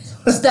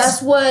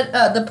 That's what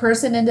the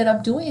person ended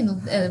up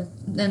doing.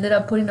 Ended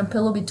up putting a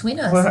pillow between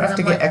us. We'll have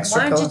to get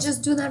extra why don't you pillows.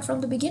 just do that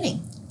from the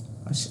beginning?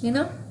 I'm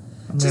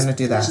going to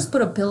do that. Just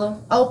put a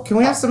pillow. Can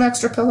we have some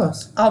extra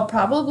pillows? I'll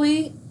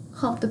probably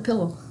hump the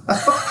pillow.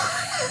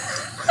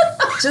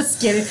 Just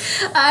kidding.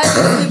 I've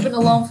been sleeping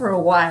alone for a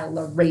while,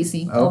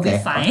 Lacey. Okay. I'll be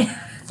fine.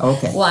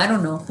 Okay. Well, I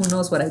don't know. Who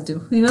knows what I do?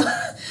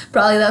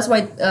 Probably that's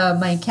why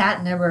my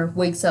cat never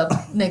wakes up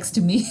next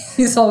to me.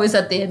 He's always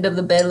at the end of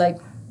the bed like,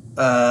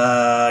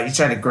 you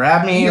trying to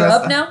grab me? You're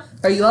up now?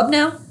 Are you up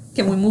now?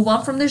 Can we move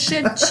on from this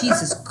shit?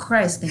 Jesus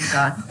Christ, thank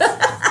God.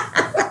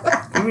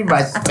 Give me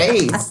my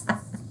space.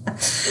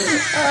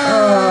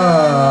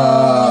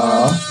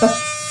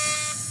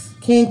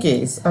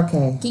 Kinkies.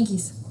 Okay.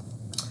 Kinkies.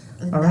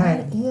 And all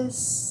right. That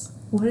is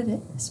what it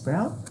is,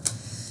 bro.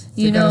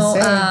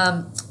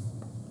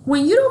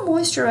 When you don't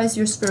moisturize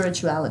your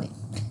spirituality,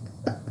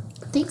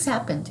 things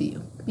happen to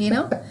you, we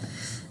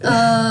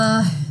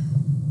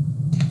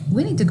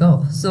need to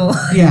go. So,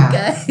 yeah.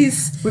 You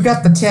guys. We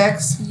got the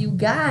text. You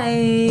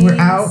guys. We're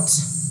out.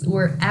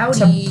 We're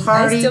outie. To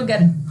party. I still got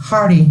to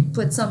Hardy.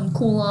 put something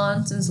cool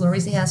on since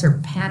Larissa has her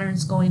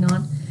patterns going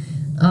on.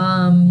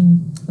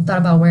 I thought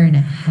about wearing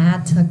a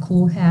hat, a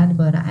cool hat,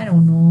 but I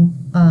don't know.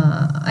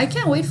 I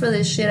can't wait for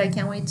this shit. I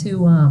can't wait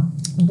to,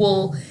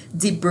 we'll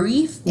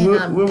debrief.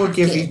 And we will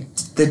give you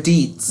the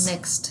deets.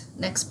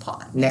 Next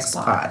pod. Next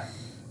pod.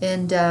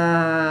 And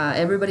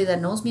everybody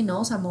that knows me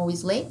knows I'm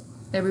always late.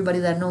 Everybody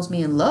that knows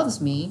me and loves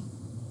me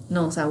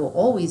knows I will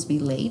always be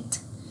late.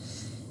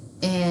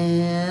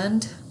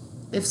 And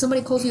if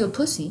somebody calls you a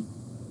pussy,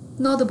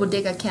 know the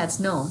Bodega Cats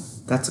know.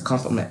 That's a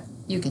compliment.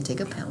 You can take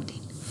a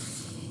pounding.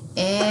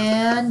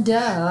 And,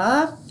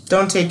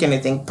 don't take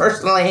anything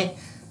personally.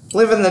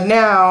 Live in the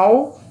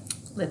now.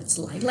 let it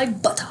slide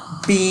like butter.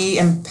 Be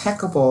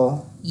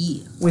impeccable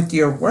with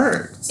your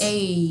words.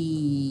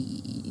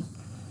 Hey.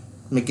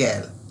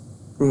 Miguel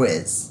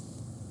Ruiz.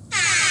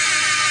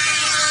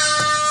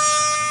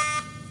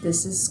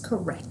 This is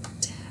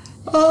correct.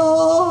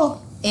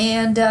 Oh.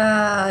 And,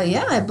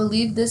 I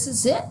believe this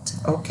is it.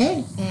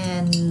 Okay.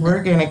 And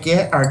we're going to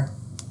get our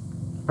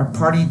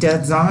party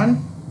duds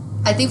on.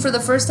 I think for the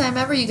first time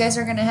ever, you guys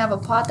are going to have a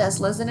pod that's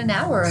less than an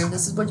hour. And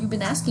this is what you've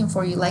been asking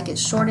for. You like it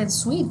short and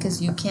sweet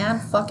because you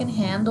can't fucking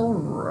handle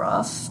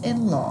rough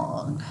and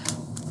long.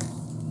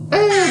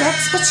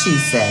 That's what she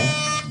said.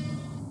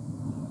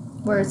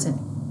 Where is it?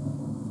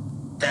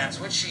 That's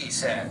what she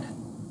said.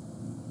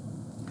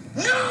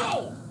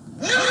 No!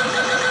 No!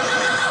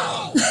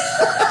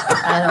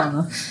 I don't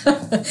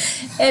know.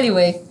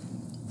 Anyway.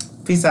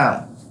 Peace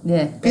out.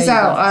 Yeah. Peace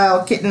out,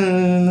 Isle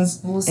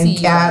kittens We'll and see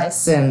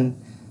cats and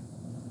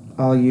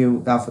all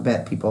you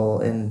alphabet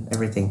people and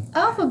everything.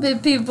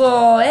 Alphabet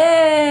people.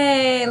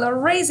 Hey,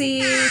 Lazy.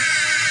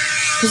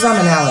 Because I'm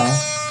an ally.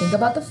 Think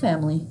about the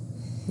family.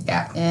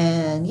 Yeah.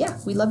 And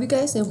we love you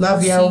guys. And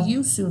Love we'll you. see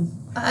you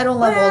soon. I don't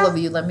love all of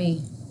you. Let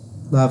me.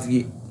 Love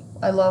you.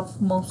 I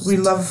love most. We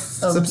love of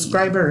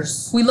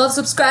subscribers. We love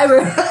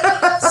subscribers.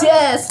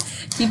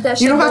 Yes. Keep that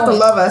shit You don't have to going.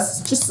 love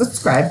us. Just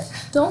subscribe.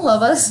 Don't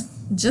love us.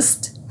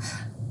 Just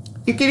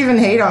You can even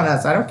hate on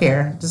us. I don't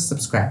care. Just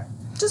subscribe.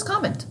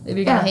 comment if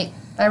you're gonna hate.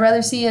 I'd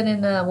rather see it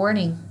in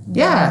wording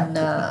than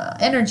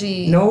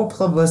energy. No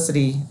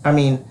publicity. I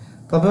mean,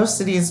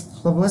 publicity is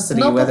publicity.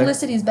 No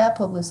publicity is bad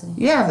publicity.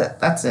 Yeah,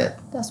 that's it.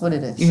 That's what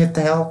it is. You hit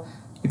the hell.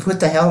 You put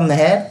the hell in the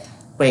head.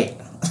 Wait.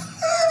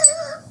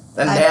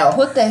 The I nail.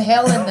 put the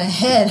hell in the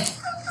head.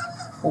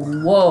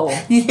 Whoa.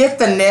 You hit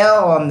the nail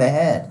on the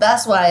head.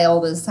 That's why all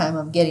this time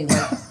I'm getting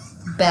like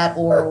bad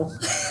oral.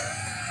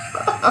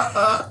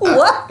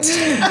 What?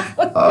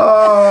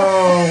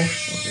 Oh,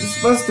 you're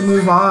supposed to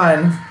move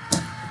on.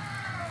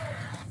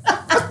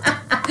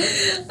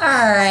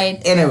 All right.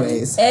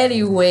 Anyways.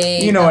 Anyway.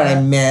 You know what I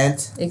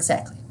meant.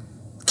 Exactly.